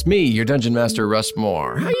there, it's me, your Dungeon Master Russ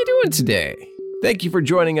Moore. How you doing today? Thank you for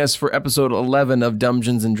joining us for episode 11 of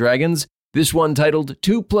Dungeons & Dragons, this one titled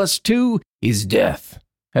 2 + 2 is Death.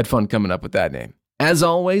 Had fun coming up with that name. As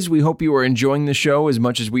always, we hope you are enjoying the show as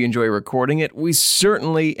much as we enjoy recording it. We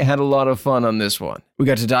certainly had a lot of fun on this one. We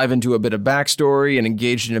got to dive into a bit of backstory and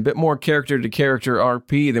engaged in a bit more character-to-character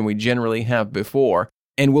RP than we generally have before,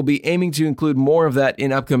 and we'll be aiming to include more of that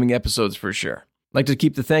in upcoming episodes for sure. Like to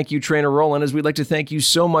keep the thank you trainer rolling, as we'd like to thank you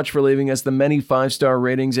so much for leaving us the many 5-star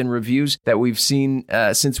ratings and reviews that we've seen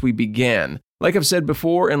since we began. Like I've said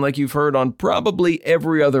before, and like you've heard on probably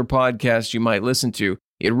every other podcast you might listen to,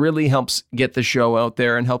 it really helps get the show out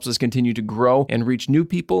there and helps us continue to grow and reach new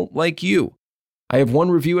people like you. I have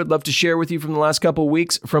one review I'd love to share with you from the last couple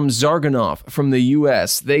weeks from Zarganoff from the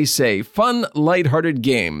US. They say, fun, lighthearted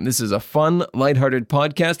game. This is a fun, lighthearted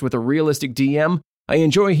podcast with a realistic DM. I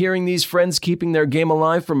enjoy hearing these friends keeping their game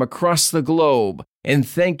alive from across the globe. And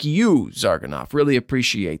thank you, Zarganoff. Really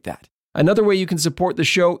appreciate that. Another way you can support the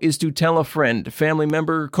show is to tell a friend, family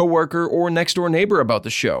member, coworker, or next-door neighbor about the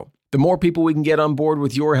show. The more people we can get on board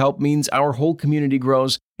with your help means our whole community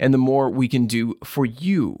grows, and the more we can do for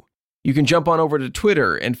you. You can jump on over to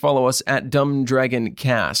Twitter and follow us at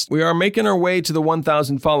DumbDragonCast. We are making our way to the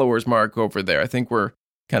 1,000 followers mark over there. I think we're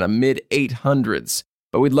kind of mid-800s.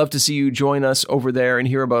 But we'd love to see you join us over there and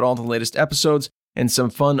hear about all the latest episodes and some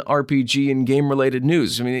fun RPG and game-related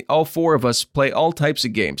news. I mean, all four of us play all types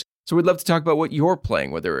of games, so we'd love to talk about what you're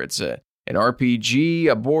playing, whether it's an RPG,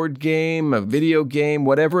 a board game, a video game,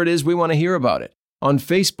 whatever it is, we want to hear about it. On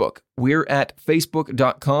Facebook, we're at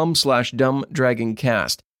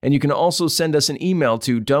facebook.com/dumbdragoncast, and you can also send us an email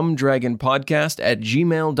to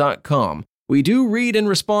dumbdragonpodcast@gmail.com. We do read and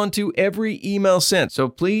respond to every email sent, so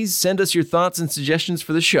please send us your thoughts and suggestions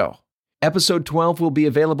for the show. Episode 12 will be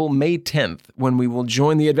available May 10th, when we will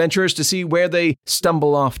join the adventurers to see where they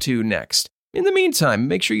stumble off to next. In the meantime,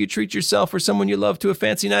 make sure you treat yourself or someone you love to a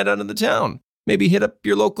fancy night out in the town. Maybe hit up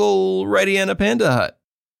your local Righty-Anna Panda Hut.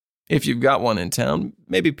 If you've got one in town,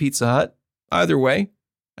 maybe Pizza Hut. Either way,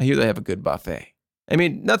 I hear they have a good buffet. I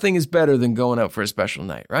mean, nothing is better than going out for a special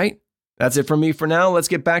night, right? That's it from me for now. Let's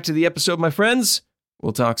get back to the episode, my friends.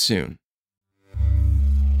 We'll talk soon.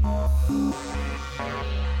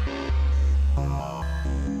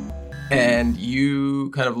 And you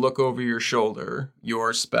kind of look over your shoulder.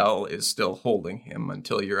 Your spell is still holding him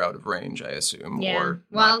until you're out of range, I assume. Yeah. Or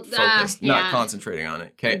not focused, not concentrating on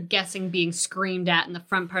it. Okay. I'm guessing being screamed at in the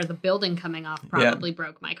front part of the building coming off probably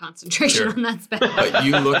broke my concentration on that spell. But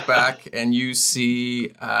you look back and you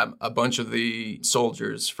see a bunch of the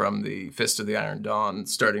soldiers from the Fist of the Iron Dawn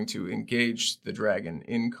starting to engage the dragon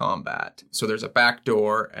in combat. So there's a back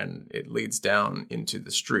door and it leads down into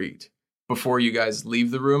the street. Before you guys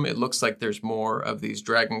leave the room, it looks like there's more of these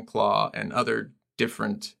dragon claw and other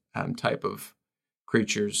different type of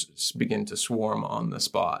creatures begin to swarm on the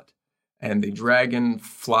spot. And the dragon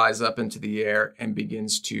flies up into the air and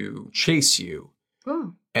begins to chase you.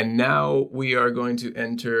 Oh. And now we are going to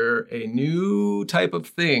enter a new type of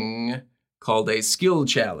thing called a skill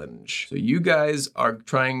challenge. So you guys are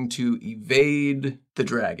trying to evade the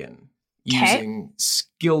dragon using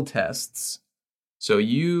skill tests. So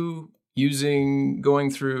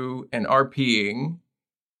going through and RPing,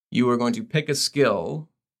 you are going to pick a skill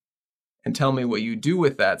and tell me what you do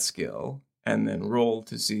with that skill and then roll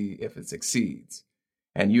to see if it succeeds.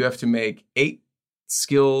 And you have to make 8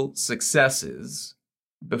 skill successes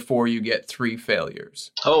before you get 3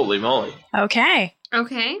 failures. Holy moly. Okay.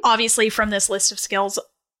 Okay. Obviously, from this list of skills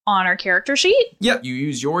on our character sheet. Yep, you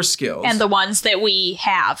use your skills. And the ones that we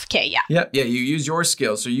have. Okay, yeah. Yep, yeah, you use your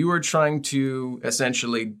skills. So you are trying to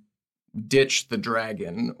essentially ditch the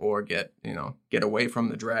dragon or get away from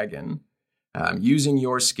the dragon. Using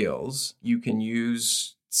your skills, you can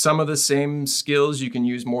use some of the same skills you can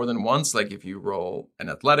use more than once. Like if you roll an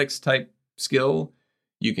athletics type skill,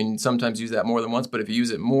 you can sometimes use that more than once. But if you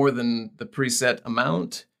use it more than the preset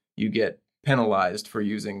amount, you get penalized for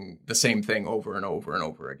using the same thing over and over and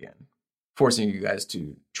over again, forcing you guys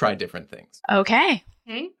to try different things. Okay.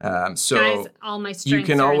 Okay. So guys, all my strengths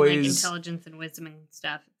can are in, always- like intelligence and wisdom and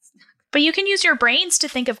stuff. But you can use your brains to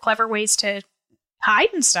think of clever ways to hide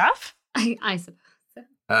and stuff. I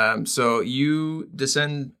suppose. So you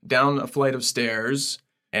descend down a flight of stairs,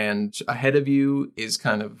 and ahead of you is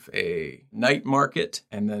kind of a night market,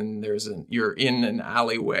 and then you're in an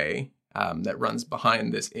alleyway that runs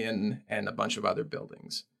behind this inn and a bunch of other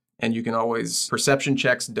buildings. And you can always, perception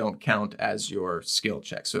checks don't count as your skill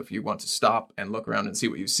checks. So if you want to stop and look around and see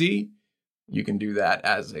what you see, you can do that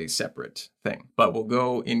as a separate thing. But we'll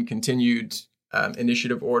go in continued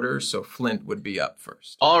initiative order, so Flint would be up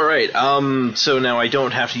first. All right. So now I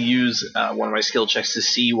don't have to use one of my skill checks to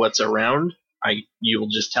see what's around. You'll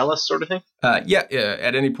just tell us, sort of thing. Yeah.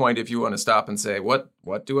 At any point, if you want to stop and say, "What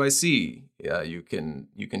do I see?" You can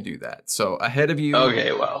do that. So ahead of you.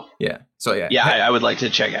 Okay. Well. Yeah. So yeah. Yeah, I would like to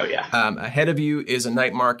check out. Yeah. Ahead of you is a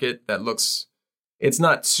night market that looks. It's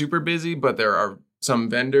not super busy, but there are some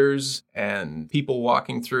vendors and people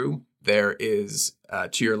walking through. There is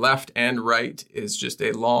to your left and right is just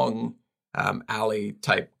a long alley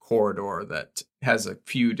type corridor that has a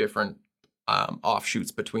few different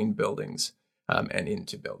offshoots between buildings and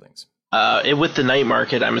into buildings. With the night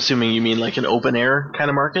market, I'm assuming you mean like an open air kind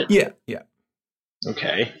of market? Yeah.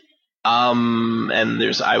 Okay. And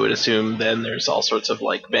I would assume then there's all sorts of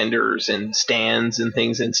like vendors and stands and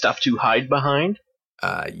things and stuff to hide behind.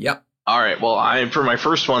 Yep. All right. Well, for my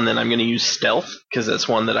first one, then I'm going to use stealth because that's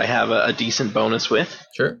one that I have a decent bonus with.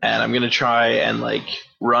 Sure. And I'm going to try and like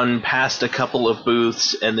run past a couple of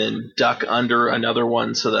booths and then duck under another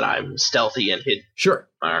one so that I'm stealthy and hidden. Sure.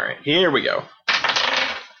 All right. Here we go.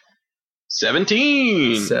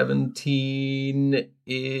 17. 17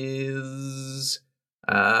 is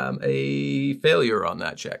a failure on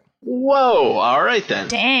that check. Whoa. All right then.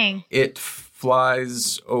 Dang. It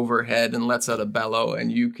flies overhead and lets out a bellow,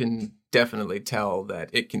 and you can definitely tell that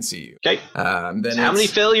it can see you. Okay. Then How many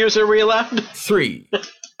failures are we allowed? 3.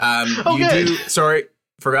 Oh, you good. sorry,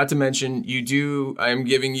 forgot to mention, I'm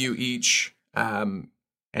giving you each an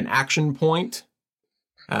action point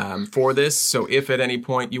for this. So if at any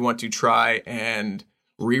point you want to try and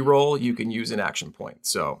re-roll, you can use an action point.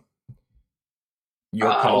 So your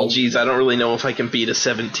call. Oh, geez, I don't really know if I can beat a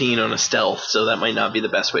 17 on a stealth, so that might not be the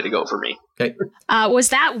best way to go for me. Okay. Was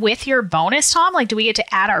that with your bonus, Tom? Like, do we get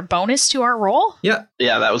to add our bonus to our roll? Yeah.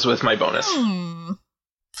 Yeah, that was with my bonus.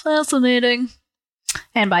 Fascinating.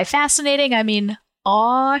 And by fascinating, I mean,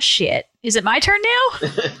 aw, shit. Is it my turn now?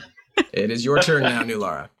 It is your turn now, New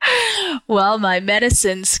Lara. Well, my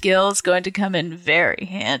medicine skill is going to come in very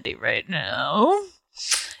handy right now.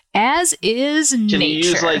 As is nature. Can you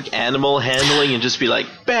use like animal handling and just be like,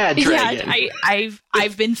 bad dragon? Yeah,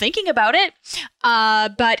 I've been thinking about it.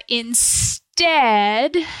 But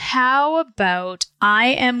instead, how about I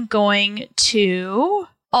am going to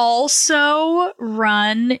also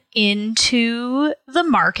run into the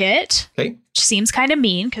market. Okay. Which seems kind of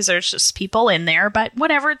mean because there's just people in there, but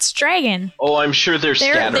whatever, it's dragon. Oh, I'm sure they're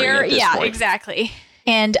scattering at this yeah, point. Exactly.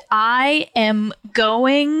 And I am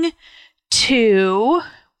going to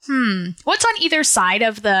what's on either side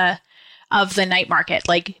of the night market?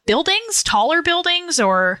 Like buildings, taller buildings,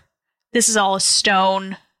 or this is all a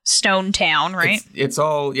stone town, right? It's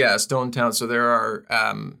all stone town. So there are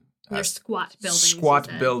There's squat buildings. Squat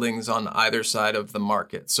buildings on either side of the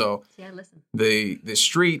market. So listen. the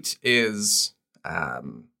street is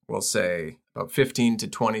we'll say about 15 to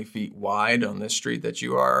 20 feet wide on this street that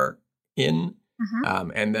you are in.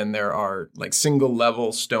 Mm-hmm. And then there are like single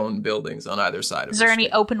level stone buildings on either side of it. Is there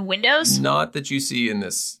any open windows? Not that you see in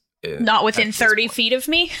this. Not within 30 feet of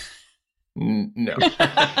me? No.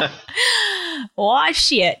 Oh,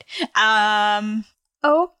 shit.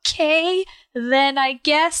 Okay, then I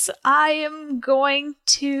guess I am going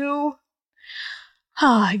to...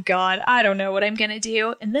 Oh, God, I don't know what I'm going to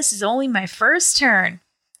do. And this is only my first turn.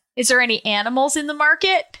 Is there any animals in the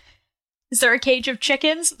market? Is there a cage of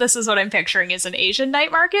chickens? This is what I'm picturing is an Asian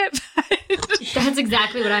night market. That's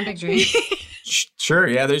exactly what I'm picturing. Sure,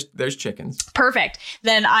 yeah, there's chickens. Perfect.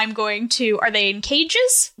 Then I'm going to, are they in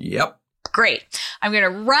cages? Yep. Great. I'm going to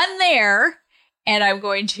run there and I'm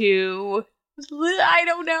going to, I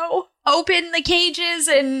don't know, open the cages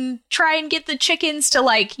and try and get the chickens to,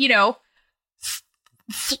 like, you know,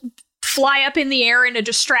 fly up in the air in a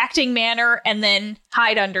distracting manner and then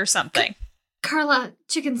hide under something. Carla,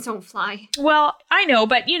 chickens don't fly. Well, I know,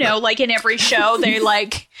 but, you know, like in every show, they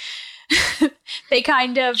like, they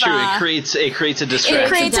kind of... Sure, it creates a distraction. It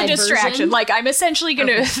creates a Diversion? distraction. Like, I'm essentially going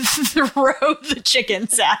to throw the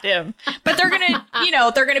chickens at him. But they're going to, you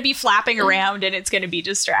know, they're going to be flapping around and it's going to be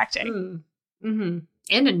distracting. Mm-hmm.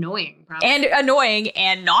 And annoying, probably. And annoying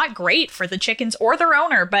and not great for the chickens or their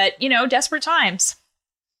owner, but, you know, desperate times.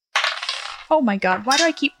 Oh my God, why do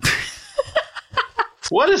I keep...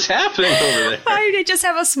 What is happening over there? I just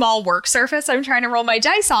have a small work surface I'm trying to roll my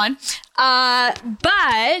dice on.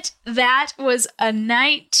 But that was a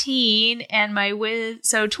 19 and my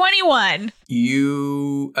so 21.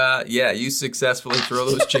 You successfully throw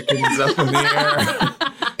those chickens up in the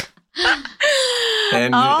air.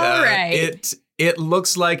 And All right. It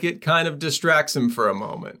looks like it kind of distracts him for a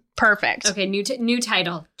moment. Perfect. Okay, new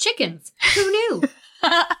title. Chickens. Who knew?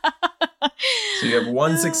 So you have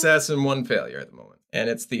one success and one failure at the moment. And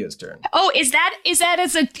it's Thea's turn. Oh, is that as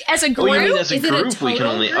a group? Oh, you mean as a Is it a group we can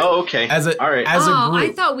total only... group? Oh, okay. As a All right. group.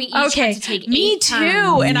 I thought we each Okay, had to take me 8 too,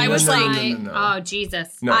 turns. and I was No, no, like, no, no, no. Oh,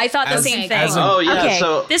 Jesus. No, I thought the as- same thing. as a- Oh, yeah, okay,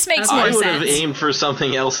 so this makes Okay. more I would have sense. aimed for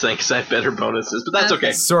something else then, because I have better bonuses, but that's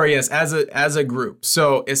okay. Sorry, yes, as a group.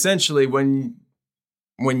 So essentially, when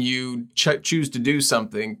you choose to do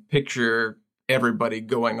something, picture everybody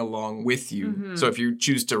going along with you. Mhm. So if you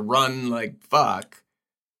choose to run like fuck,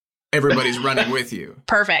 everybody's running with you.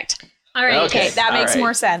 Perfect. All right. Okay, that all makes right.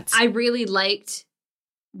 more sense. I really liked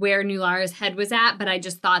where Nulara's head was at, but I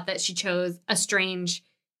just thought that she chose a strange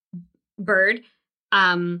bird.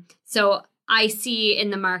 So I see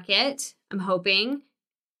in the market, I'm hoping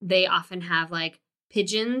they often have like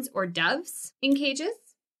pigeons or doves in cages,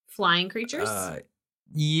 flying creatures.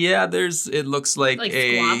 Yeah, it looks like Like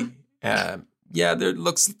there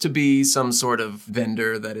looks to be some sort of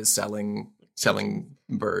vendor that is selling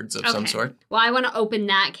birds of some Okay. sort. Well, I want to open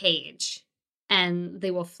that cage and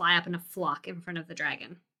they will fly up in a flock in front of the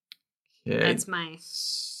dragon. Okay. That's my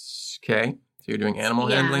Okay. So you're doing animal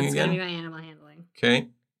handling that's again? gonna be my animal handling. Okay.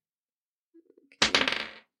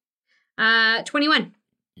 21.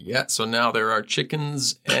 Yeah, so now there are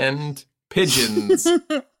chickens and pigeons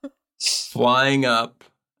flying up,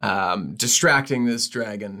 distracting this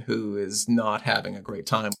dragon who is not having a great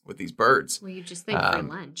time with these birds. Well, you just think for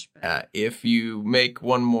lunch, but If you make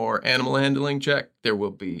one more animal handling check, there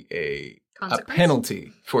will be a consequence?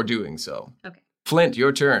 penalty for doing so. Okay. Flint,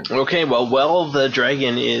 your turn. Okay, well, the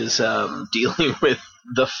dragon is dealing with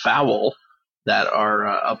the fowl that are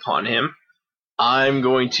upon him. I'm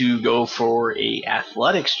going to go for a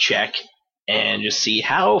athletics check and just see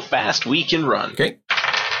how fast we can run. Okay.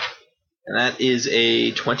 And that is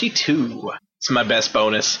a 22. It's my best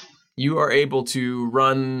bonus. You are able to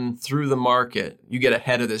run through the market. You get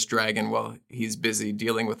ahead of this dragon while he's busy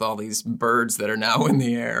dealing with all these birds that are now in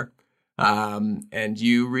the air. And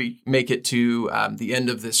you make it to the end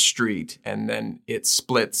of this street, and then it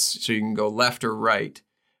splits so you can go left or right,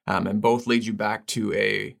 and both lead you back to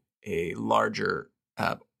a larger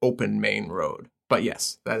open main road. But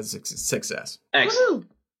yes, that is a success. Excellent.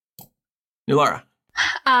 Woohoo! Nulara.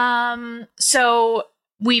 So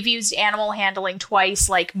we've used animal handling twice,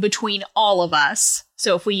 like between all of us.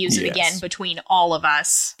 So if we use it Yes. again between all of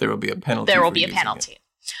us, There will be a penalty. there will for be a using penalty.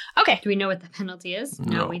 Okay. Do we know what the penalty is?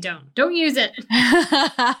 No. We don't. Don't use it.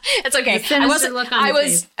 It's okay. The sinister look on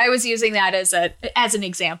his face. I was using that as an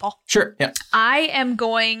example. it. Sure. Yeah. I am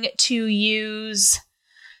going to use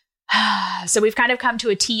so we've kind of come to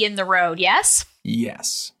a T in the road, yes?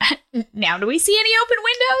 Yes. Now do we see any open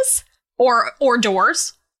windows or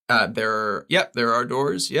doors? There are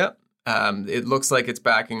doors. Yep. It looks like it's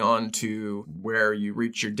backing on to where you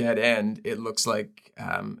reach your dead end. It looks like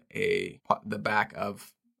the back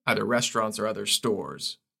of either restaurants or other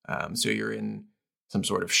stores. So you're in some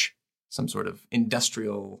sort of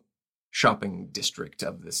industrial shopping district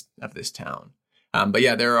of this town. But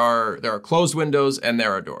yeah, there are closed windows and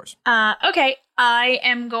there are doors. Okay. I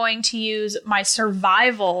am going to use my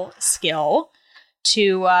survival skill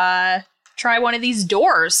to try one of these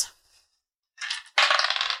doors.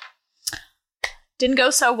 Didn't go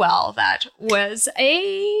so well. That was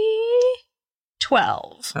a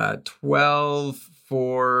 12. 12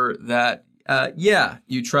 for that. Yeah,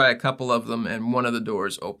 you try a couple of them and one of the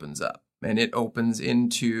doors opens up and it opens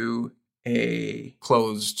into a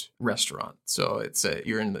closed restaurant. So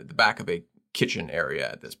you're in the back of a kitchen area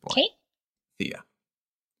at this point. Okay. Thea.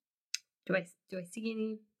 Do I see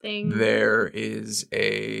anything? There is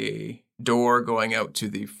a door going out to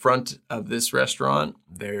the front of this restaurant.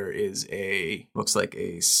 There is looks like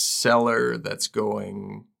a cellar that's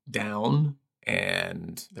going down,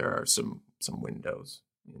 and there are some windows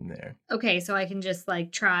in there. Okay, so I can just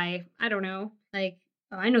like try, I don't know, like,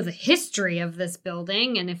 oh, I know the history of this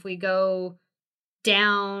building, and if we go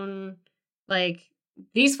down like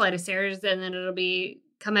these flight of stairs, and then it'll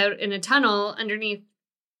come out in a tunnel underneath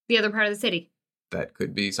the other part of the city. That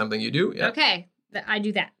could be something you do. Yeah. Okay, I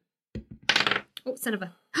do that. Oh, son of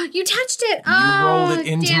a! You touched it. You rolled it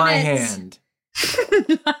into damn my it. hand.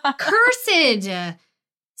 Cursed.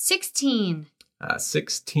 16.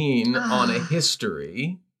 16 on a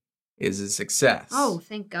history is a success. Oh,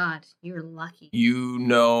 thank God. You're lucky. You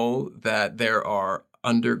know that there are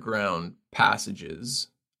underground passages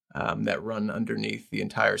that run underneath the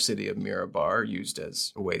entire city of Mirabar, used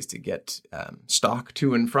as ways to get stock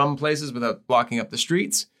to and from places without blocking up the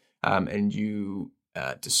streets. And you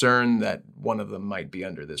discern that one of them might be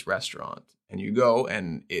under this restaurant. And you go,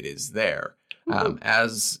 and it is there.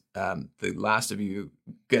 As the last of you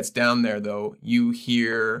gets down there, though, you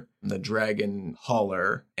hear the dragon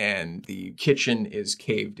holler, and the kitchen is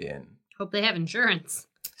caved in. Hope they have insurance.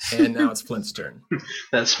 And now it's Flint's turn.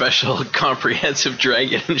 That special comprehensive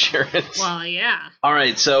dragon insurance. Well, yeah. All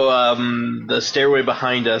right, so the stairway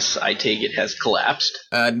behind us, I take it, has collapsed.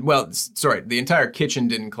 Sorry, the entire kitchen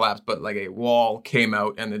didn't collapse, but like a wall came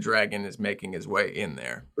out, and the dragon is making his way in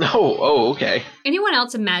there. Oh, okay. Anyone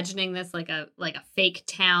else imagining this like a fake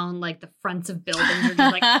town, like the fronts of buildings are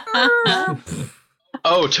just like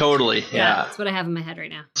Oh, totally. Yeah. That's what I have in my head right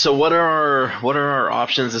now. So what are our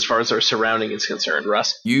options as far as our surrounding is concerned,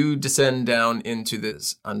 Russ? You descend down into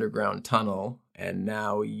this underground tunnel, and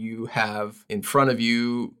now you have in front of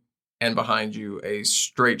you and behind you a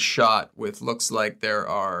straight shot with looks like there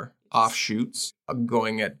are offshoots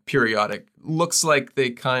going at periodic. Looks like they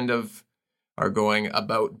kind of are going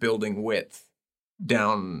about building width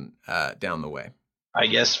down the way. I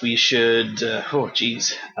guess we should.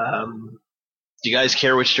 Do you guys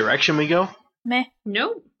care which direction we go? Meh.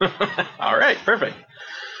 No. All right, perfect.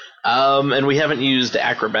 And we haven't used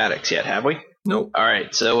acrobatics yet, have we? Nope. All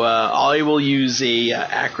right, so I will use a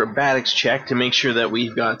acrobatics check to make sure that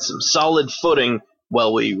we've got some solid footing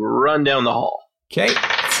while we run down the hall. Okay.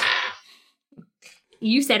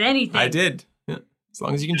 You said anything. I did. Yeah. As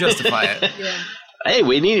long as you can justify it. Yeah. Hey,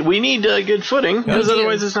 we need good footing, because We do.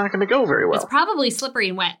 otherwise it's not going to go very well. It's probably slippery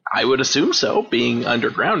and wet. I would assume so, being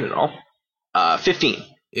underground and all. 15.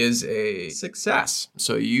 Is a success.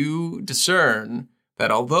 So you discern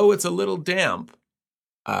that although it's a little damp,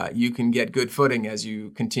 you can get good footing as you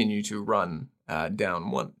continue to run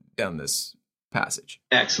down this passage.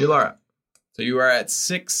 Excellent. Yulara. So you are at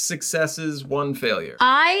 6 successes, 1 failure.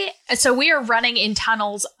 So we are running in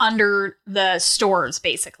tunnels under the stores,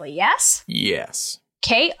 basically, yes? Yes.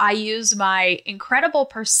 Okay, I use my incredible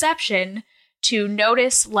perception to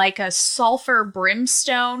notice like a sulfur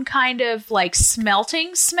brimstone kind of like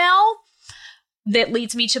smelting smell that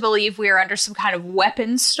leads me to believe we are under some kind of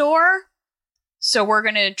weapons store. So we're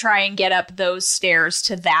going to try and get up those stairs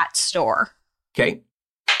to that store. Okay.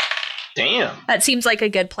 Damn. That seems like a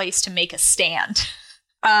good place to make a stand.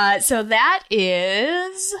 So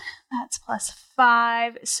that's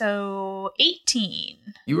 +5, so 18.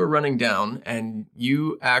 You are running down, and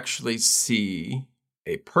you actually see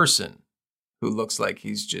a person who looks like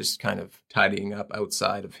he's just kind of tidying up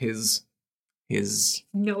outside of his.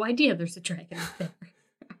 No idea there's a dragon up there.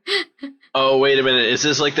 Oh, wait a minute. Is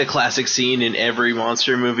this like the classic scene in every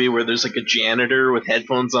monster movie where there's like a janitor with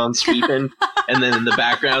headphones on sweeping, and then in the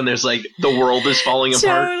background there's like the world is falling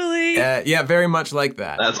apart? Totally. Yeah, very much like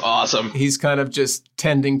that. That's awesome. He's kind of just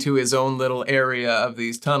tending to his own little area of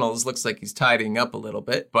these tunnels. Looks like he's tidying up a little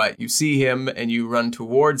bit, but you see him and you run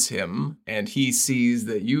towards him, and he sees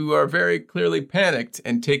that you are very clearly panicked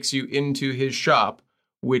and takes you into his shop,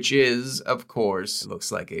 which is, of course,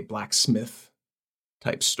 looks like a blacksmith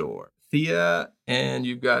type store. Thea, and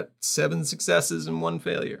you've got 7 successes and 1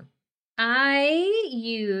 failure. I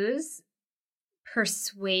use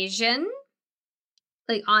persuasion.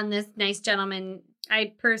 Like on this nice gentleman,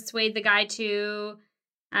 I persuade the guy to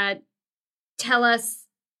tell us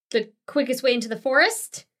the quickest way into the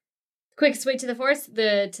forest. Quickest way to the forest,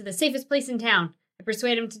 to the safest place in town. I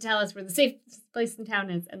persuade him to tell us where the safest place in town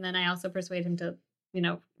is, and then I also persuade him to,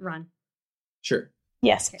 run. Sure.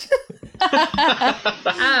 Yes.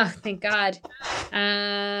 Oh, thank God.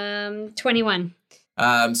 21.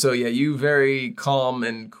 So yeah, you very calm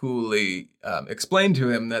and coolly explain to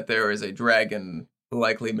him that there is a dragon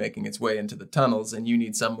likely making its way into the tunnels, and you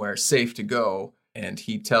need somewhere safe to go. And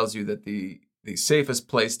he tells you that the safest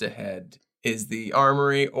place to head is the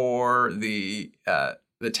armory or the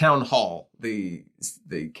town hall, the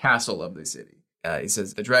castle of the city. He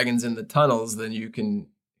says the dragon's in the tunnels, then you can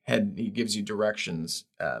head. He gives you directions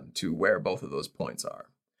to where both of those points are.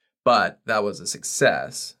 But that was a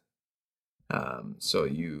success. So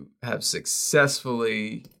you have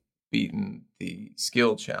successfully beaten the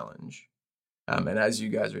skill challenge. And as you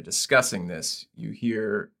guys are discussing this, you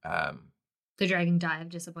hear the dragon die of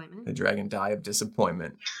disappointment. The dragon die of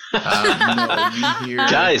disappointment. No, you hear,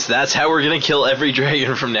 guys, that's how we're gonna kill every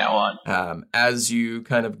dragon from now on. As you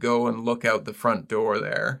kind of go and look out the front door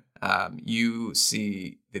there, you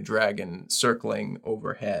see the dragon circling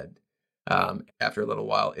overhead. After a little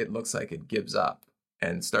while, it looks like it gives up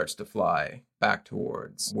and starts to fly back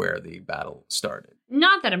towards where the battle started.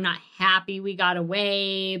 Not that I'm not happy we got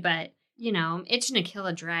away, but, I'm itching to kill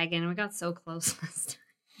a dragon. We got so close last time.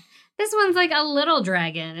 This one's like a little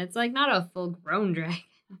dragon. It's like not a full-grown dragon.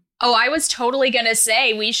 Oh, I was totally going to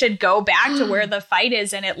say we should go back to where the fight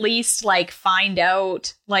is and at least, find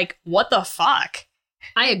out, what the fuck?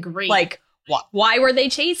 I agree. Why were they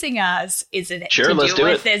chasing us? Is it sure, to do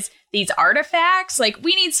with these artifacts?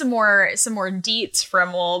 We need some more deets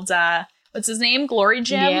from old what's his name? Glory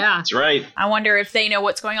Jim? Yeah. That's right. I wonder if they know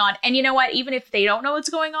what's going on. And you know what? Even if they don't know what's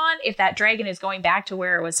going on, if that dragon is going back to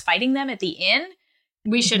where it was fighting them at the inn,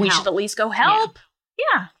 we should at least go help.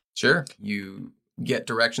 Yeah. Sure. You get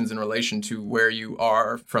directions in relation to where you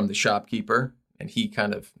are from the shopkeeper, and he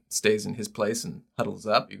kind of stays in his place and huddles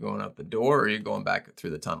up. You going out the door, or are you going back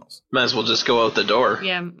through the tunnels? Might as well just go out the door.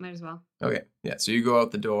 Yeah, might as well. Okay. Yeah. So you go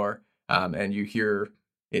out the door, and you hear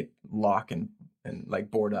it lock and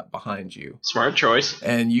board up behind you. Smart choice.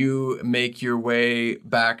 And you make your way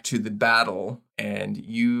back to the battle, and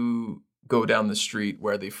you go down the street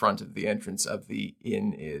where the front of the entrance of the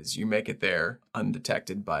inn is. You make it there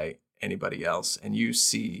undetected by anybody else, and you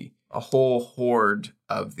see a whole horde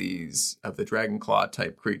of the Dragonclaw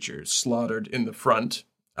type creatures slaughtered in the front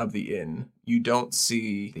of the inn. You don't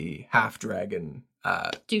see the half-dragon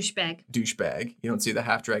douchebag. You don't see the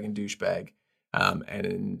half-dragon douchebag.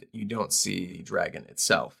 And you don't see the dragon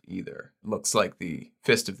itself either. It looks like the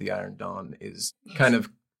Fist of the Iron Dawn is kind of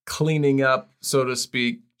cleaning up, so to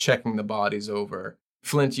speak, checking the bodies over.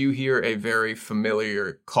 Flint, you hear a very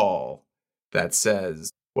familiar call that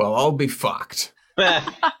says, "Well, I'll be fucked."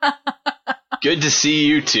 Good to see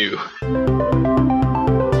you too.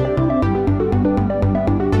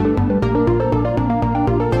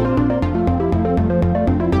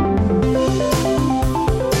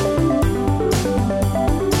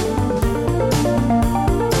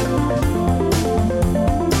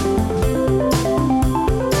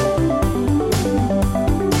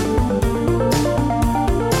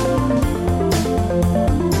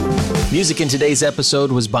 Music in today's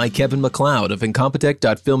episode was by Kevin MacLeod of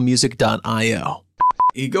Incompetech.filmmusic.io.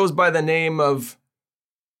 He goes by the name of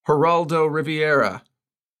Geraldo Riviera.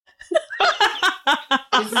 This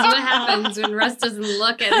is what happens when Russ doesn't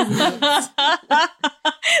look at his notes.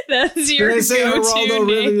 That's your Did I say go-to Geraldo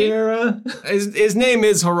name. Riviera? His name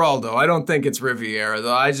is Geraldo. I don't think it's Riviera,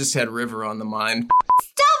 though. I just had River on the mind.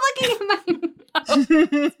 Stop looking at my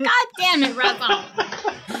notes. God damn it, Russell.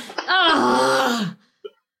 Oh.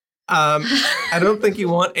 I don't think you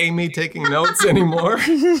want Amy taking notes anymore.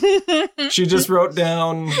 She just wrote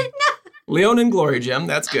down Leon and Glory Gem.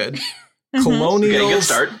 That's good. Colonial, Good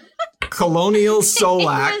start. Colonial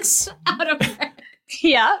Solax. Out of her.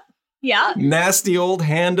 Yeah. Nasty old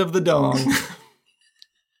hand of the dong.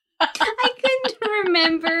 I couldn't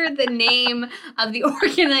remember the name of the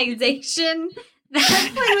organization that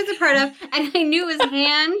Flynn was a part of, and I knew it was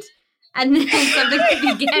hand. And then something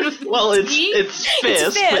that began with Well, T. it's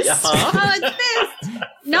fist. fist. Uh-huh. Oh, it's fist.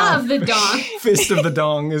 Not of the dong. Fist of the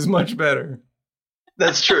dong is much better.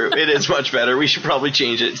 That's true. It is much better. We should probably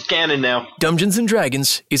change it. It's canon now. Dungeons and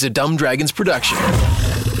Dragons is a Dumb Dragons production.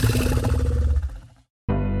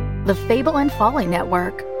 The Fable and Folly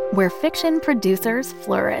Network, where fiction producers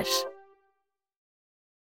flourish.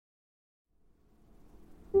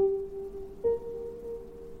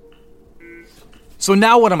 So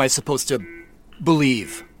now what am I supposed to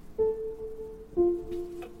believe?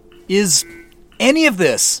 Is any of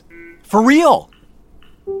this for real?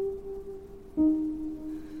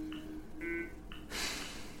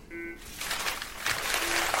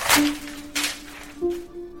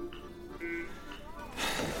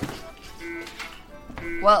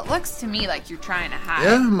 Well, it looks to me like you're trying to hide.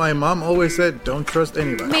 Yeah, my mom always said don't trust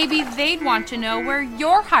anybody. Maybe they'd want to know where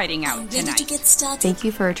you're hiding out tonight. Thank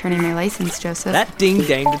you for returning my license, Joseph. That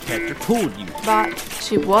ding-dang detector told you. But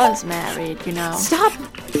she was married, you know. Stop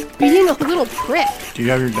being a little prick. Do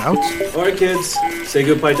you have your doubts? All right, kids. Say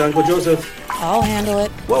goodbye to Uncle Joseph. I'll handle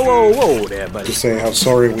it. Whoa there, buddy. To say how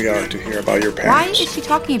sorry we are to hear about your parents. Why is she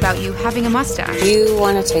talking about you having a mustache? You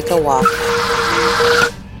want to take a walk.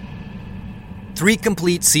 3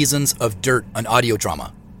 complete seasons of Dirt, an audio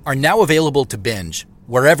drama, are now available to binge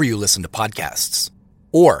wherever you listen to podcasts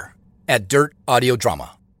or at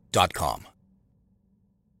dirtaudiodrama.com.